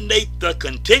eliminate the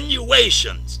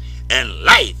continuations, and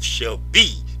life shall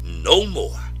be no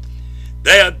more.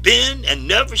 There have been and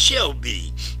never shall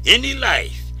be any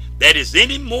life that is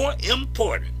any more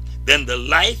important than the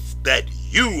life that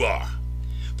you are.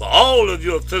 For all of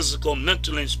your physical,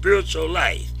 mental, and spiritual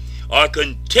life are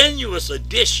continuous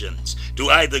additions to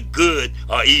either good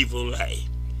or evil life.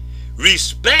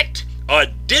 Respect or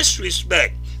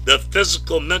disrespect the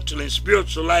physical, mental, and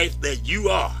spiritual life that you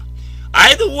are.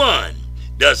 Either one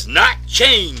does not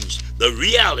change the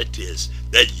realities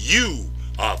that you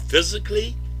are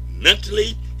physically,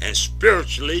 mentally, and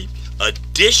spiritually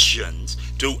additions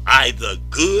to either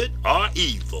good or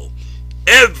evil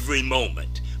every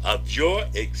moment of your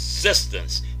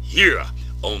existence here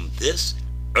on this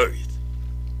earth.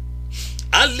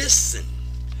 I listen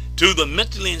to the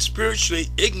mentally and spiritually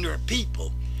ignorant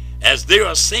people as they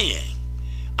are saying,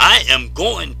 I am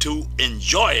going to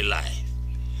enjoy life,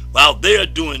 while they are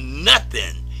doing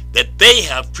nothing that they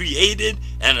have created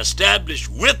and established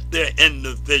with their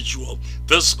individual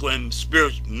physical and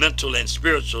mental and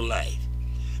spiritual life.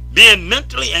 Being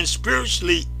mentally and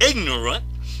spiritually ignorant,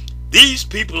 these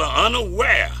people are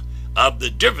unaware of the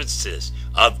differences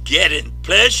of getting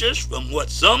pleasures from what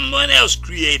someone else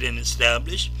created and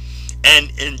established,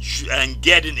 and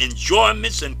getting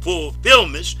enjoyments and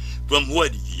fulfillments from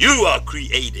what you are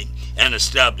creating and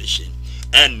establishing,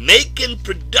 and making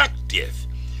productive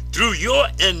through your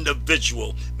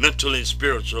individual mental and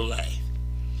spiritual life.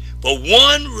 For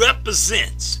one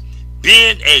represents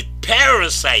being a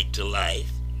parasite to life,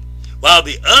 while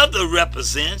the other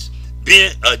represents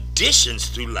being additions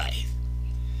to life.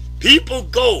 People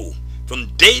go from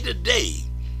day to day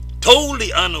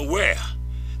totally unaware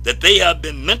that they have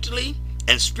been mentally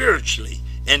and spiritually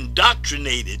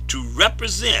indoctrinated to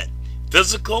represent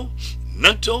physical,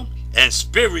 mental, and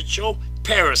spiritual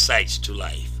parasites to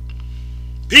life.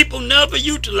 People never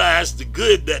utilize the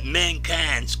good that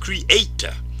mankind's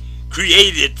creator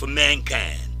created for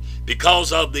mankind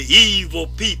because of the evil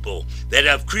people that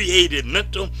have created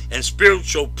mental and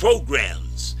spiritual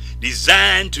programs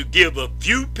designed to give a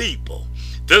few people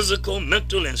physical,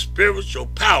 mental, and spiritual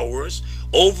powers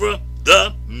over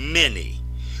the many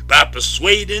by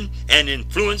persuading and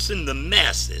influencing the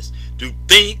masses to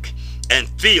think and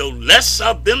feel less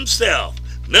of themselves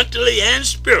mentally and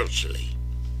spiritually.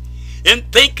 In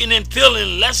thinking and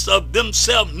feeling less of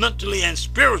themselves mentally and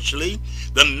spiritually,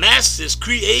 the masses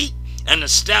create and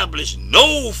establish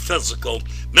no physical,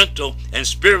 mental, and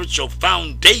spiritual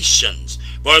foundations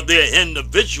for their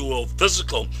individual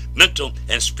physical, mental,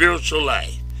 and spiritual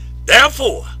life.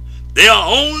 Therefore, they are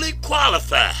only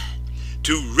qualified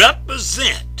to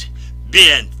represent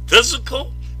being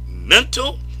physical,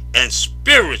 mental, and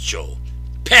spiritual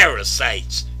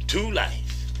parasites to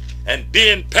life. And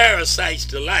being parasites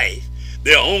to life,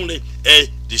 they're only a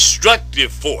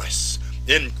destructive force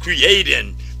in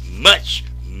creating much,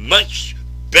 much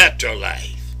better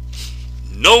life.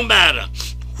 No matter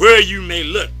where you may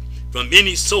look from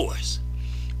any source,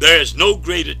 there is no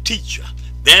greater teacher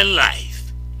than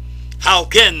life. How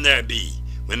can there be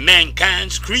when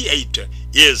mankind's creator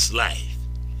is life?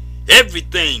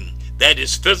 Everything that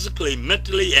is physically,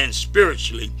 mentally, and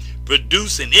spiritually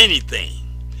producing anything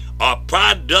are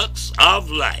products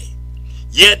of life.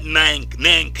 Yet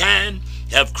mankind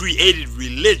have created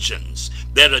religions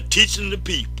that are teaching the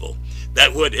people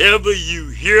that whatever you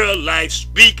hear life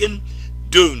speaking,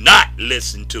 do not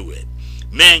listen to it.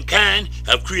 Mankind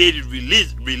have created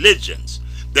religions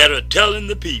that are telling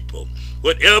the people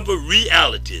whatever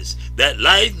realities that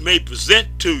life may present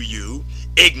to you,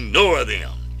 ignore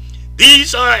them.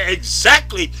 These are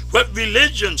exactly what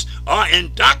religions are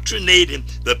indoctrinating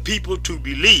the people to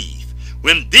believe.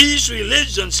 When these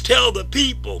religions tell the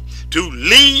people to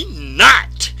lean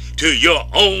not to your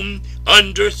own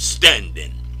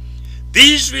understanding.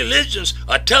 These religions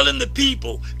are telling the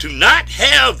people to not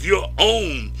have your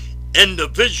own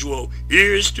individual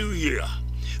ears to hear.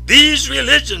 These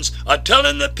religions are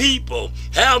telling the people,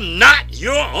 have not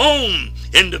your own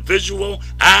individual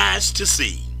eyes to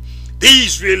see.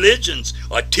 These religions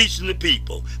are teaching the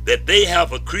people that they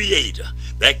have a creator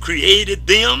that created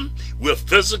them with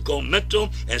physical, mental,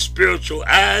 and spiritual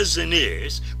eyes and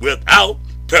ears without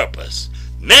purpose.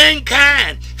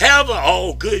 Mankind have an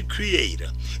all-good creator.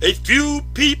 A few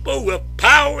people with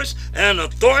powers and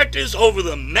authorities over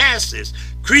the masses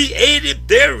created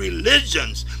their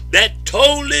religions that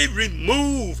totally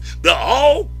remove the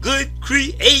all-good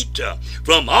creator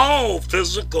from all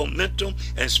physical, mental,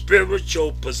 and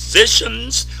spiritual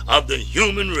positions of the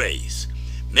human race.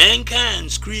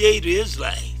 Mankind's creator is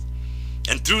life.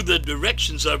 And through the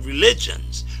directions of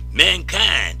religions,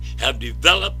 mankind have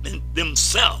developed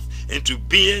themselves into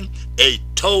being a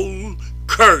total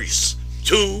curse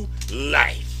to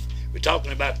life. We're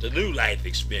talking about the new life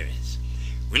experience.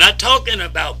 We're not talking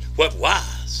about what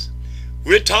was.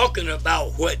 We're talking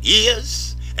about what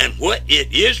is and what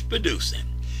it is producing.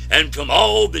 And from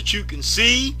all that you can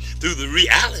see through the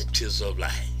realities of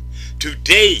life,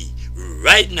 today,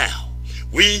 right now,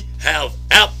 we have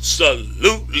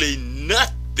absolutely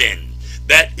nothing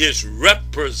that is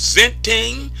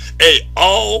representing a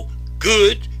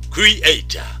all-good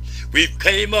creator. We've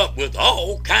came up with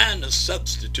all kinds of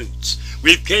substitutes.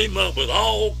 We've came up with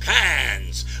all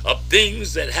kinds of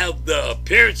things that have the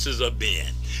appearances of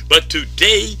being. But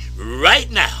today,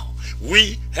 right now,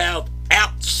 we have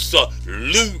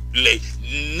absolutely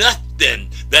nothing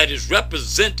that is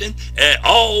representing an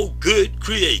all-good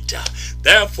creator.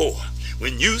 Therefore,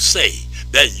 when you say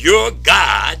that your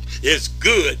God is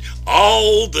good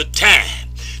all the time,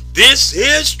 this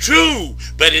is true,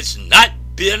 but it's not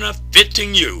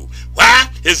benefiting you. Why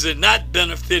is it not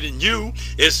benefiting you?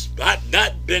 It's not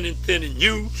benefiting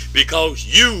you because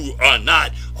you are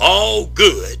not all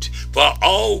good for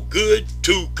all good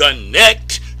to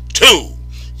connect to.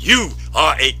 You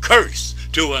are a curse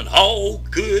to an all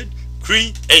good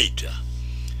creator.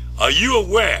 Are you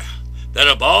aware that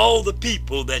of all the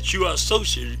people that you are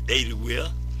associated with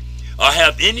or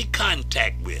have any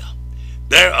contact with,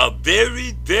 there are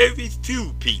very, very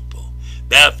few people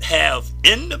that have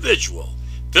individual,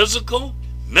 physical,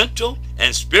 mental,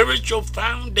 and spiritual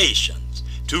foundations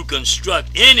to construct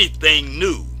anything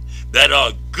new that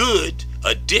are good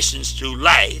additions to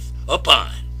life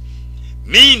upon.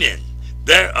 Meaning,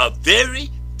 there are very,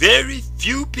 very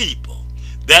few people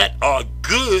that are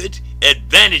good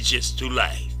advantages to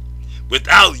life.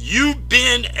 Without you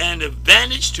being an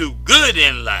advantage to good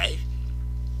in life,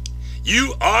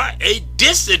 you are a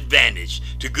disadvantage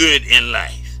to good in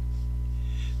life.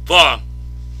 For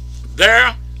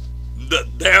there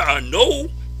are no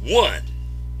one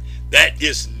that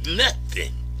is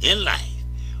nothing in life.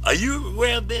 Are you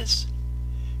aware of this?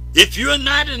 If you're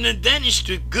not an advantage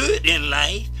to good in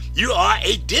life, you are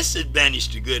a disadvantage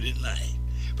to good in life.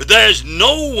 But there's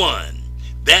no one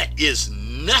that is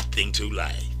nothing to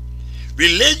life.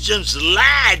 Religions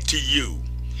lied to you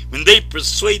when they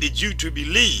persuaded you to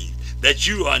believe that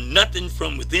you are nothing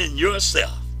from within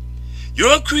yourself.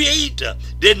 Your Creator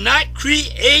did not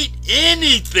create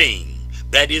anything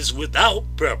that is without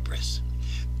purpose.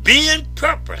 Being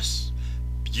purpose,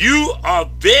 you are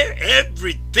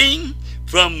everything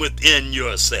from within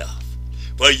yourself.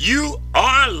 For you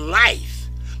are life,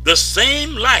 the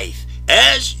same life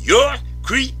as your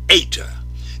Creator,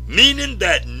 meaning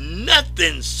that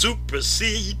nothing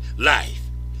supersedes life.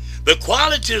 The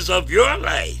qualities of your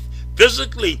life,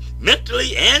 physically,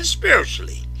 mentally, and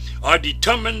spiritually, are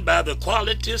determined by the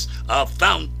qualities of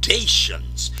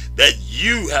foundations that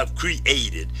you have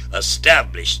created,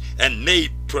 established, and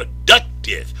made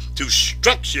productive to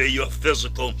structure your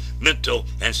physical, mental,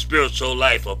 and spiritual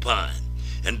life upon.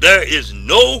 And there is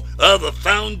no other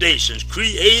foundations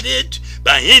created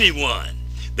by anyone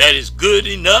that is good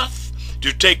enough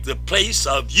to take the place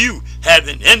of you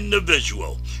having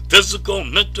individual, physical,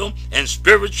 mental, and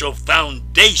spiritual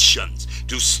foundations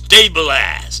to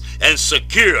stabilize and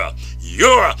secure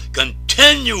your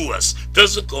continuous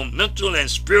physical, mental, and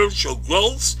spiritual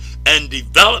growths and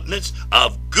developments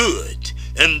of good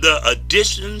and the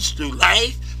additions to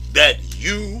life that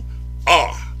you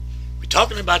are. We're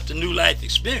talking about the new life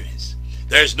experience.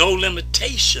 There's no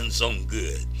limitations on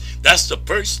good. That's the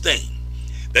first thing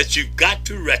that you've got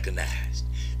to recognize.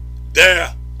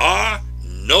 There are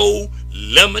no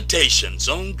limitations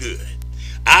on good.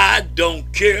 I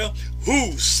don't care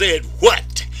who said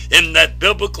what in that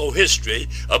biblical history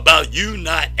about you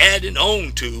not adding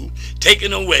on to,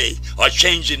 taking away, or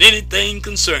changing anything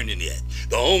concerning it.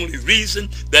 The only reason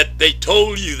that they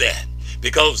told you that,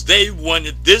 because they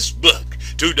wanted this book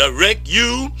to direct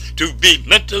you to be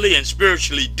mentally and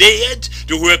spiritually dead,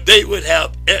 to where they would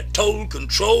have total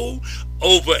control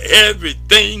over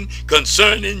everything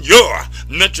concerning your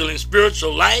mental and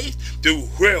spiritual life, to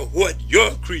where what your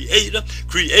Creator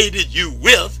created you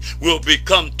with will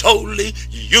become totally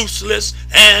useless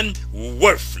and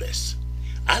worthless.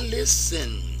 I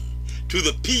listen to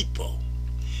the people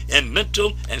in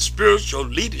mental and spiritual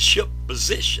leadership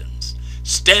positions,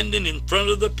 standing in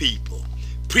front of the people,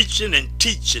 preaching and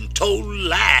teaching total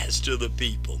lies to the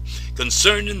people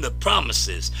concerning the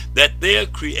promises that their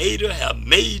Creator have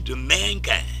made to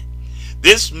mankind.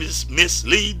 This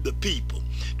mislead the people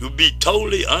to be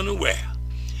totally unaware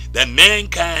that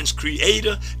mankind's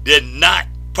Creator did not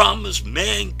promise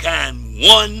mankind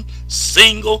one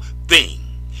single thing.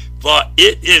 For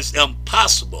it is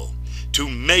impossible to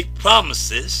make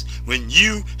promises when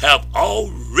you have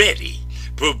already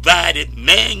provided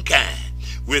mankind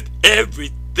with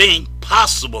everything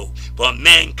possible for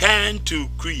mankind to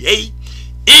create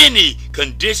any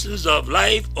conditions of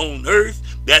life on earth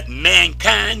that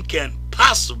mankind can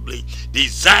possibly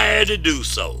desire to do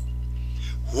so.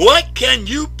 What can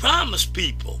you promise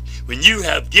people when you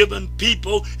have given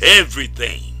people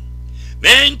everything?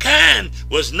 Mankind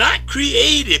was not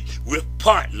created with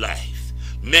part life.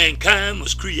 Mankind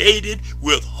was created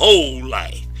with whole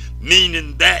life,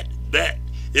 meaning that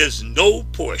is no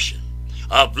portion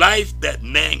of life that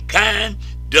mankind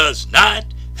does not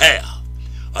have.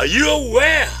 Are you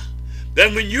aware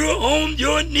that when you're on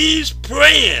your knees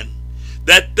praying,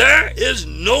 that there is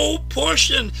no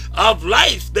portion of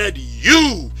life that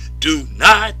you do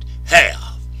not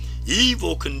have?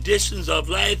 Evil conditions of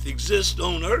life exist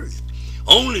on earth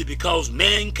only because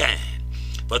mankind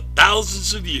for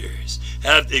thousands of years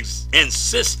have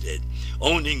insisted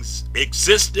on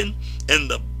existing in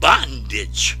the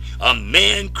bondage of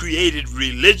man-created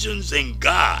religions and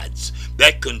gods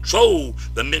that control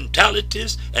the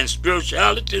mentalities and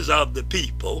spiritualities of the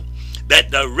people, that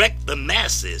direct the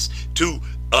masses to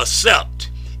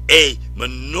accept a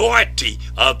minority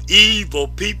of evil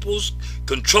peoples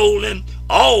controlling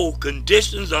all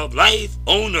conditions of life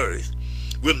on earth,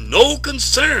 with no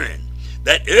concern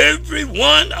that every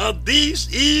one of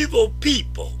these evil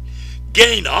people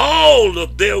gain all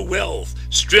of their wealth,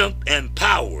 strength, and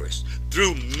powers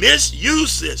through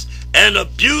misuses and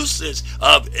abuses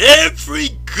of every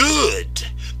good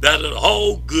that an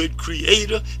all-good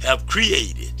Creator have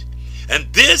created.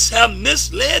 And this have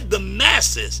misled the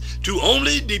masses to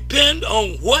only depend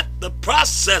on what the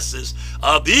processes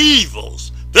of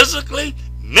evils, physically,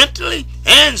 mentally,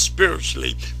 and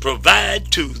spiritually,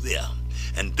 provide to them.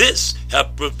 And this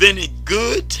have prevented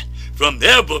good from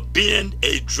ever being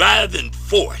a driving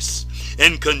force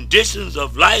in conditions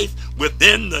of life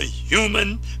within the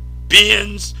human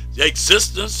being's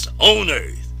existence on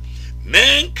earth.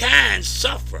 Mankind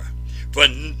suffer for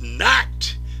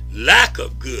not lack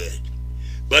of good,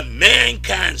 but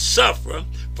mankind suffer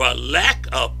for lack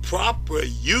of proper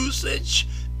usage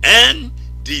and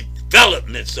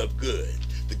developments of good.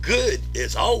 The good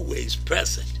is always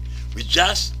present. We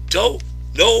just don't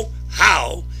know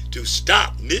how to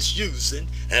stop misusing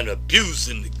and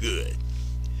abusing the good.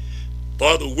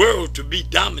 For the world to be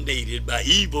dominated by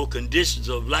evil conditions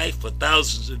of life for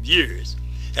thousands of years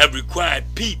have required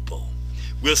people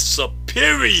with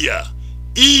superior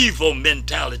evil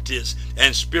mentalities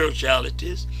and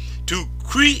spiritualities to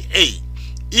create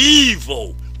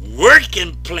evil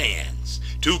working plans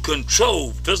to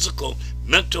control physical,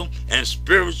 mental, and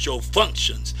spiritual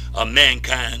functions of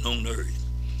mankind on earth.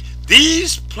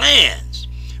 These plans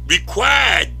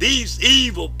required these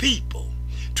evil people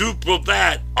to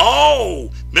provide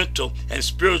all mental and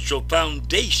spiritual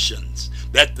foundations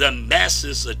that the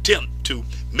masses attempt to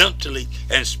mentally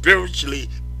and spiritually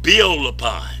build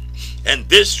upon. And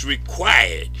this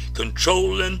required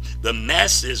controlling the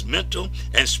masses' mental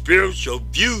and spiritual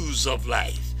views of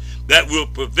life that will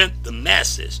prevent the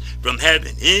masses from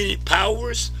having any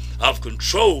powers of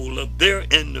control of their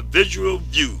individual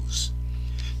views.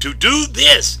 To do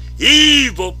this,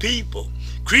 evil people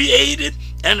created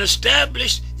and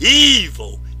established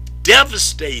evil,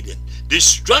 devastating,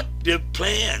 destructive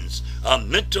plans of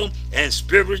mental and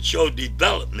spiritual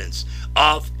developments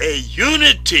of a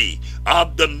unity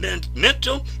of the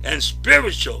mental and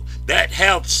spiritual that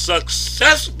have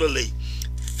successfully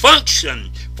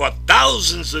functioned for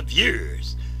thousands of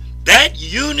years. That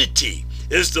unity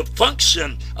is the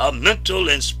function of mental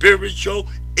and spiritual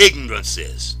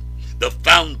ignorances. The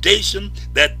foundation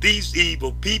that these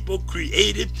evil people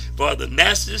created for the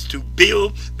masses to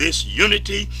build this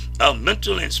unity of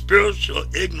mental and spiritual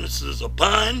ignorances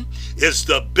upon is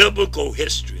the biblical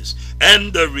histories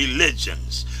and the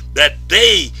religions that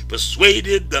they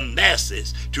persuaded the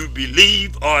masses to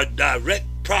believe are direct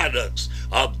products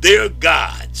of their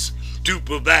gods to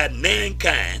provide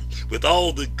mankind with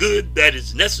all the good that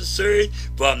is necessary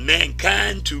for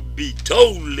mankind to be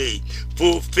totally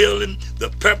fulfilling the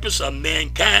purpose of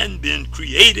mankind being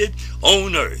created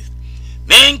on earth.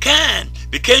 Mankind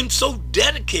became so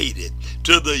dedicated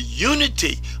to the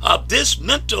unity of this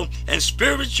mental and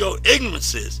spiritual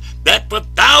ignorances that for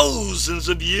thousands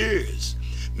of years,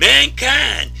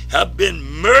 mankind have been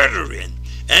murdering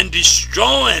and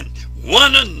destroying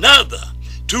one another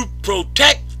to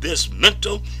protect this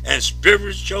mental and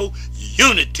spiritual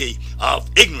unity of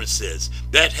ignorances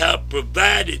that have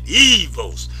provided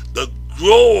evils the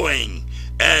growing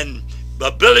and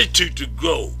ability to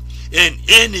grow in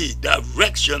any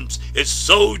directions it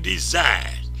so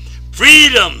desires,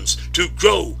 freedoms to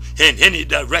grow in any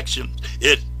direction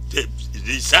it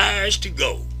desires to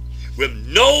go, with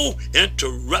no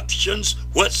interruptions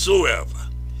whatsoever.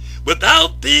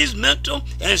 Without these mental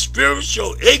and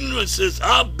spiritual ignorances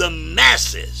of the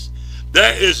masses,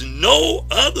 there is no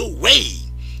other way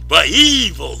for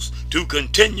evils to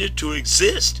continue to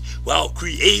exist while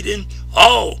creating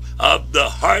all of the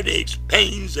heartaches,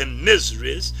 pains, and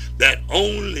miseries that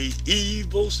only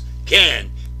evils can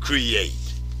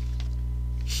create.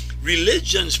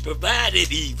 Religions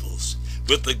provided evils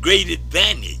with a great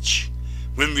advantage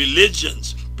when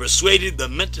religions persuaded the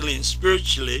mentally and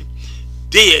spiritually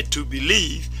dead to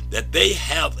believe that they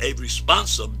have a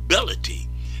responsibility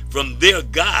from their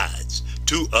gods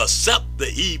to accept the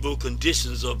evil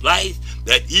conditions of life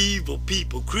that evil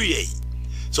people create,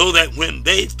 so that when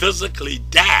they physically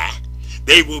die,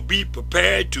 they will be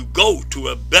prepared to go to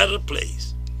a better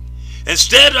place.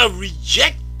 Instead of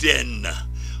rejecting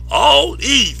all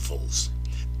evils,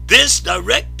 this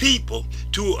direct people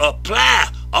to apply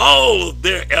all of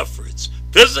their efforts,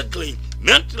 physically,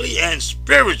 mentally, and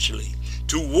spiritually,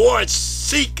 towards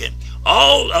seeking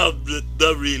all of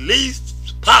the relief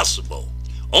possible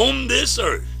on this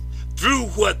earth through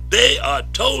what they are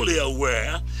totally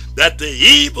aware that the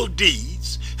evil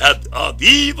deeds of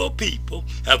evil people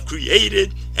have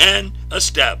created and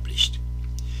established.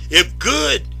 If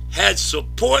good had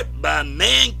support by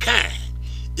mankind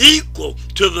equal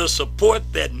to the support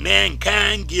that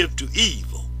mankind give to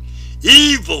evil,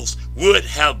 evils would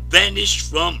have vanished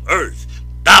from earth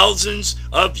thousands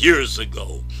of years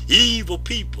ago. Evil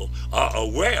people are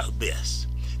aware of this.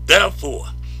 Therefore,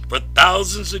 for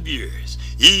thousands of years,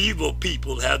 evil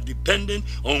people have depended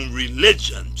on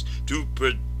religions to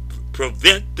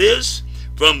prevent this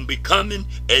from becoming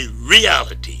a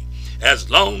reality.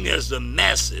 As long as the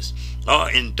masses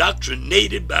are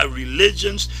indoctrinated by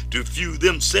religions to view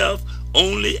themselves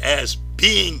only as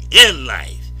being in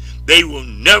life, they will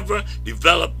never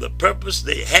develop the purpose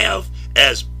they have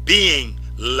as being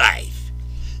life.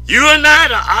 You are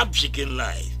not an object in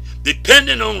life,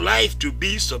 depending on life to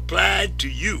be supplied to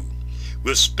you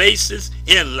with spaces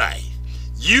in life.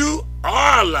 You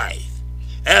are life,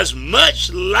 as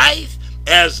much life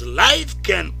as life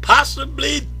can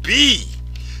possibly be,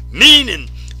 meaning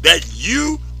that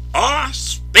you are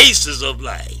spaces of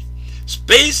life,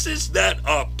 spaces that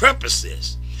are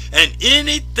purposes, and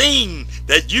anything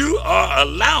that you are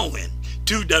allowing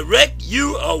to direct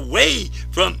you away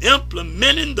from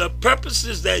implementing the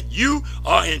purposes that you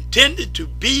are intended to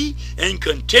be and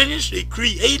continuously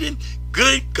creating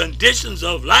good conditions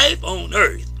of life on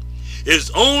earth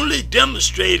is only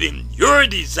demonstrating your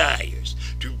desires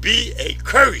to be a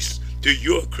curse to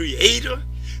your Creator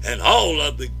and all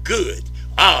of the good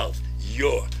of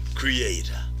your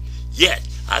Creator. Yet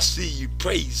I see you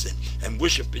praising and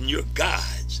worshiping your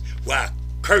gods while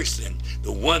cursing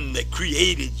the one that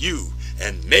created you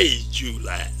and made you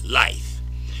life.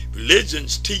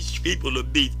 Religions teach people to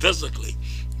be physically,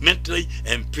 mentally,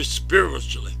 and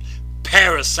spiritually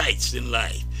parasites in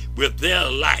life with their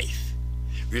life.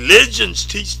 Religions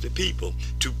teach the people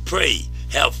to pray,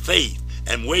 have faith,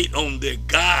 and wait on their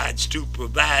gods to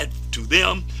provide to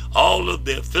them all of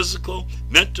their physical,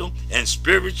 mental, and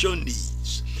spiritual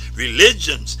needs.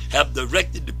 Religions have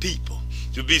directed the people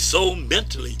to be so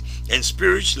mentally and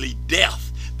spiritually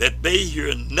deaf that they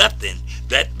hear nothing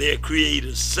that their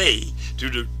creators say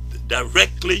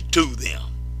directly to them.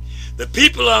 The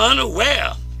people are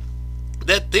unaware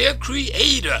that their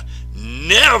creator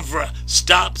never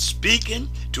stops speaking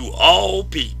to all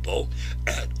people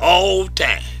at all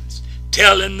times,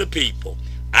 telling the people,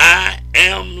 I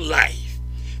am life,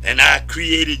 and I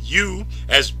created you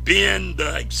as being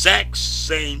the exact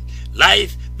same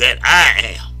life that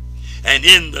I am. And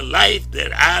in the life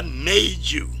that I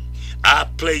made you, I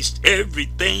placed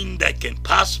everything that can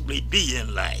possibly be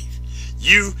in life.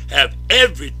 You have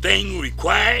everything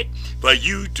required for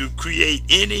you to create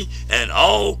any and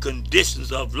all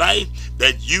conditions of life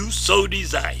that you so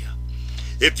desire.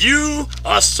 If you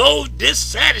are so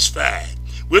dissatisfied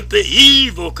with the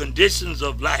evil conditions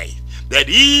of life that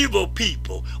evil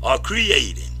people are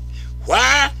creating,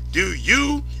 why do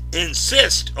you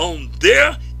insist on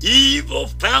their evil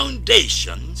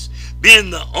foundations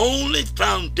being the only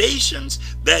foundations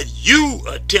that you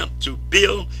attempt to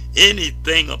build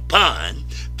anything upon,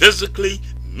 physically,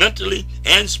 mentally,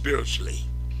 and spiritually?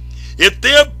 If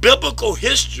their biblical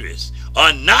histories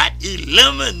are not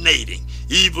eliminating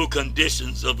evil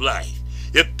conditions of life,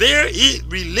 if their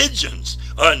religions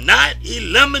are not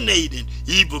eliminating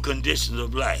evil conditions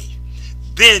of life,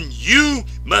 then you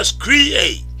must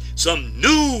create some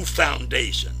new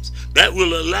foundations that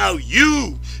will allow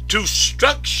you to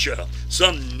structure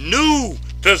some new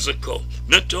physical,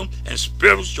 mental, and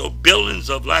spiritual buildings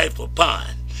of life upon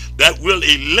that will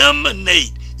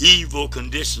eliminate evil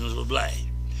conditions of life.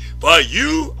 For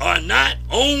you are not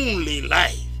only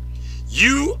life,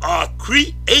 you are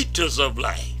creators of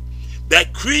life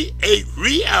that create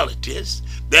realities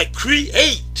that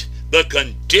create the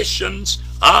conditions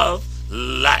of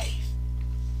life.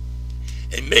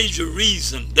 A major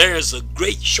reason there is a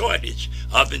great shortage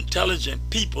of intelligent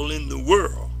people in the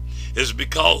world is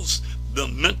because the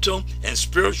mental and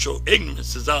spiritual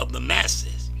ignorances of the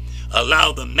masses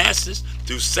allow the masses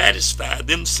to satisfy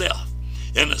themselves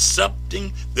in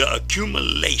accepting the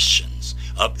accumulations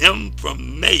of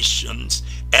informations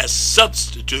as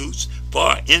substitutes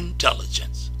for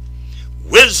intelligence.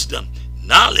 Wisdom,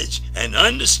 knowledge, and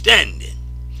understanding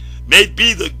may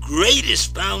be the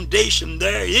greatest foundation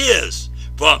there is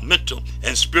for mental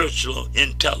and spiritual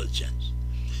intelligence.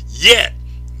 Yet,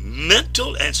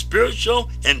 mental and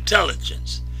spiritual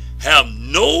intelligence have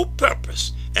no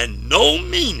purpose and no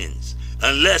meanings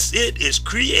unless it is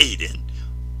creating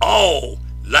all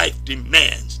life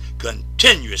demands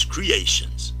continuous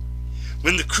creations.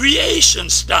 When the creation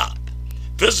stops,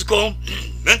 physical,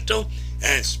 mental,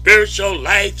 and spiritual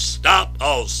life stop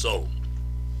also.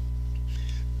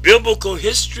 Biblical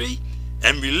history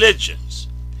and religions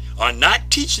are not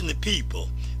teaching the people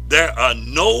there are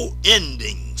no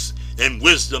endings in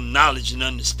wisdom, knowledge, and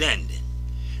understanding.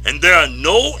 And there are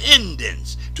no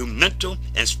endings to mental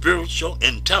and spiritual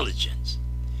intelligence.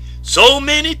 So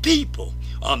many people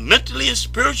are mentally and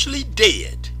spiritually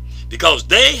dead because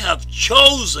they have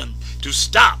chosen to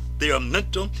stop their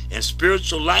mental and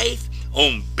spiritual life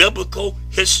on biblical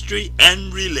history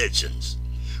and religions.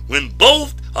 When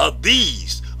both of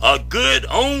these are good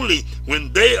only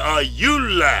when they are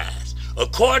utilized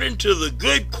according to the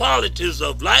good qualities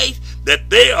of life that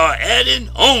they are adding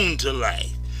on to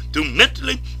life. To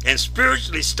mentally and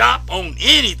spiritually stop on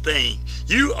anything,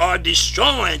 you are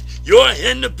destroying your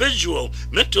individual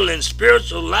mental and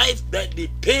spiritual life that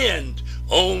depend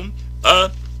on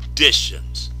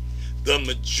additions. The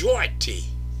majority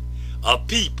of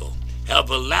people have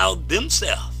allowed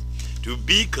themselves to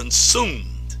be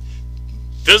consumed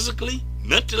physically,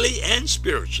 mentally, and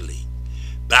spiritually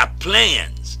by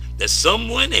plans that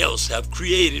someone else have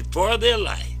created for their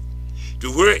life,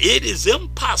 to where it is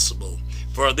impossible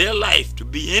for their life to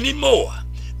be any more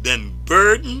than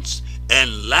burdens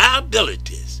and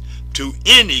liabilities to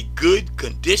any good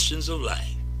conditions of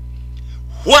life.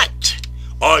 What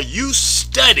are you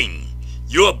studying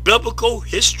your biblical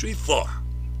history for?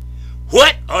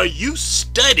 What are you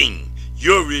studying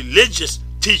your religious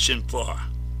teaching for?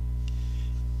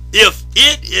 If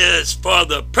it is for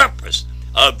the purpose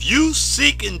of you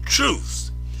seeking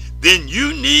truth, then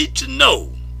you need to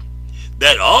know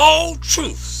that all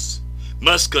truths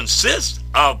must consist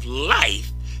of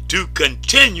life to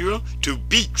continue to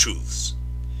be truths.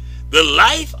 The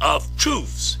life of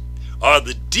truths are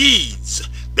the deeds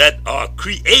that are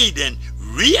creating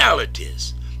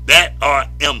realities that are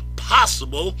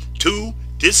impossible to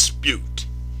dispute.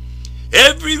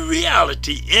 Every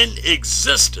reality in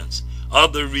existence are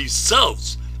the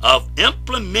results of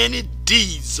implemented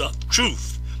deeds of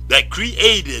truth that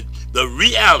created the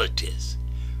realities,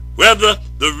 whether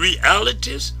the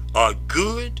realities are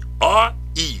good or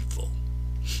evil.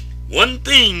 One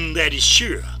thing that is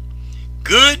sure,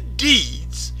 good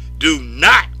deeds do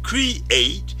not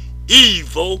create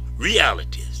evil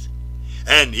realities,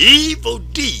 and evil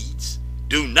deeds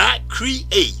do not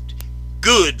create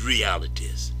good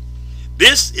realities.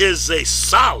 This is a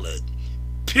solid,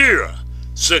 pure,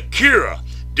 secure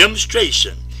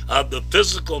demonstration of the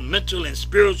physical, mental, and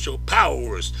spiritual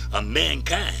powers of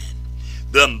mankind.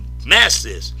 The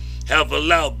masses have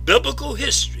allowed biblical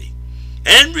history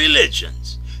and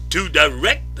religions to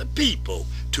direct the people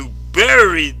to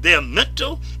bury their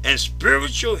mental and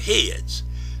spiritual heads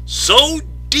so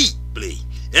deeply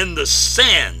in the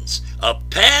sands of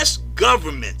past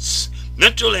governments'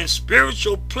 mental and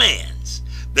spiritual plans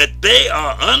that they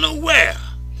are unaware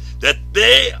that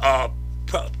they are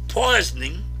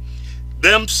poisoning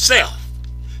themselves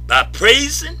by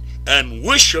praising and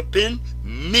worshiping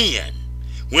men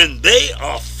when they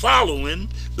are following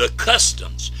the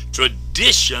customs,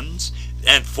 traditions,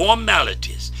 and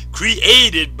formalities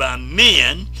created by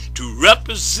men to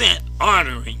represent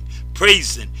honoring,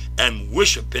 praising, and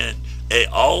worshiping a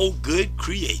all-good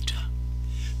creator.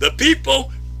 The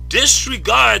people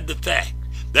disregard the fact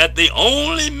that the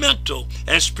only mental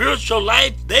and spiritual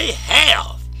life they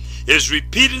have is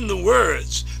repeating the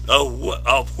words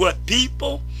of what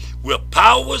people with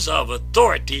powers of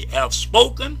authority have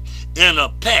spoken in a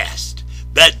past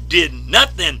that did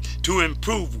nothing to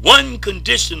improve one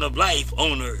condition of life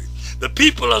on earth. The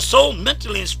people are so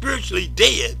mentally and spiritually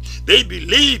dead, they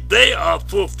believe they are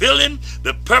fulfilling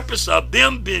the purpose of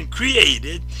them being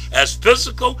created as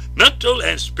physical, mental,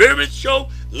 and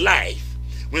spiritual life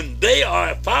when they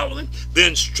are following the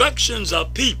instructions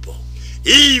of people,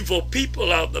 evil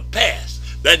people of the past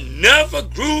that never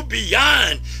grew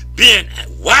beyond being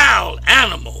wild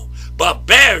animal,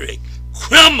 barbaric,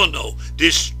 criminal,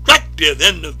 destructive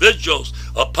individuals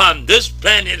upon this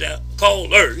planet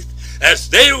called Earth, as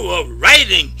they were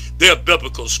writing their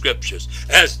biblical scriptures,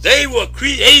 as they were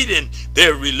creating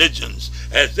their religions,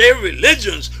 as their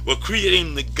religions were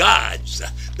creating the gods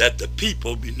that the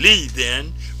people believed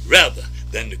in rather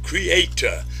than the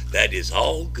creator that is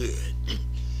all good.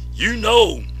 You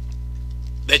know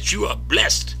that you are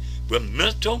blessed with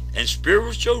mental and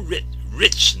spiritual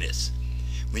richness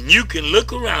when you can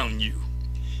look around you,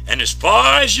 and as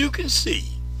far as you can see,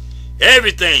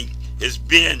 everything is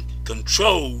being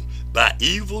controlled by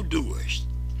evildoers.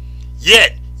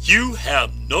 Yet you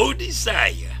have no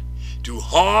desire to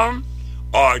harm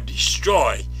or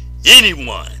destroy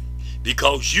anyone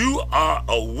because you are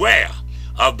aware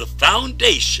of the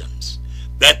foundations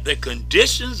that the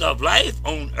conditions of life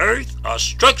on earth are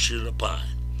structured upon.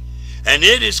 And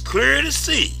it is clear to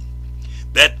see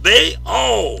that they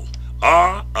all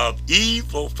are of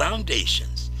evil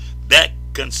foundations that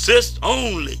consist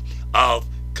only of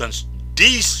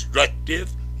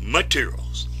destructive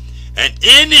materials. And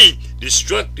any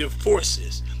destructive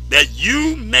forces that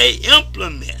you may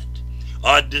implement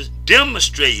are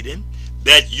demonstrating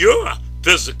that your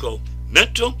physical,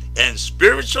 mental, and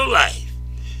spiritual life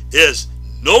is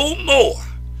no more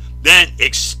than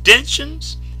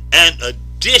extensions and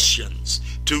additions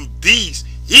to these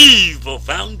evil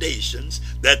foundations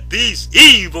that these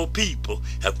evil people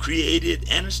have created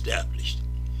and established.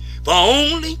 For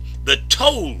only the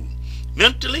total,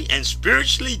 mentally and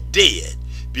spiritually dead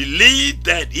believe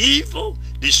that evil,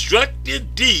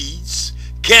 destructive deeds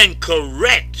can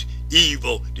correct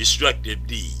evil, destructive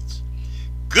deeds.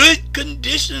 Good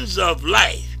conditions of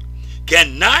life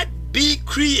cannot be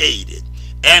created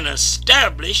and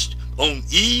established on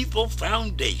evil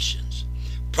foundations.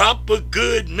 Proper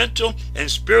good mental and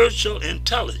spiritual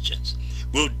intelligence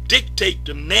will dictate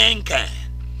to mankind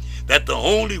that the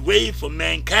only way for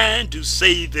mankind to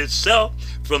save itself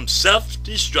from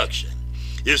self-destruction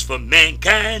is for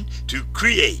mankind to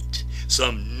create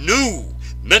some new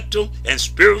mental and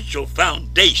spiritual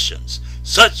foundations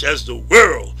such as the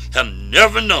world have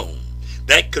never known,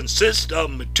 that consist of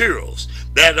materials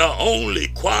that are only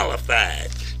qualified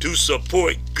to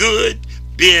support good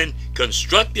being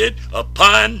constructed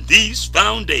upon these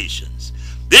foundations.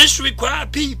 This requires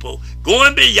people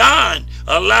going beyond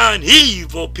allowing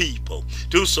evil people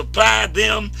to supply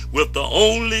them with the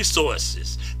only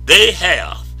sources they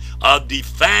have of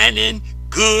defining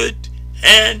good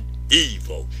and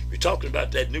evil. We're talking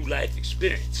about that new life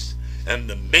experience, and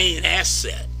the main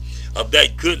asset of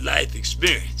that good life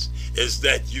experience is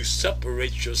that you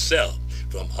separate yourself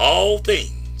from all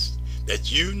things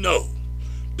that you know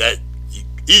that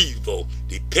evil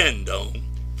depend on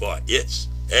for its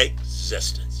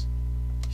existence.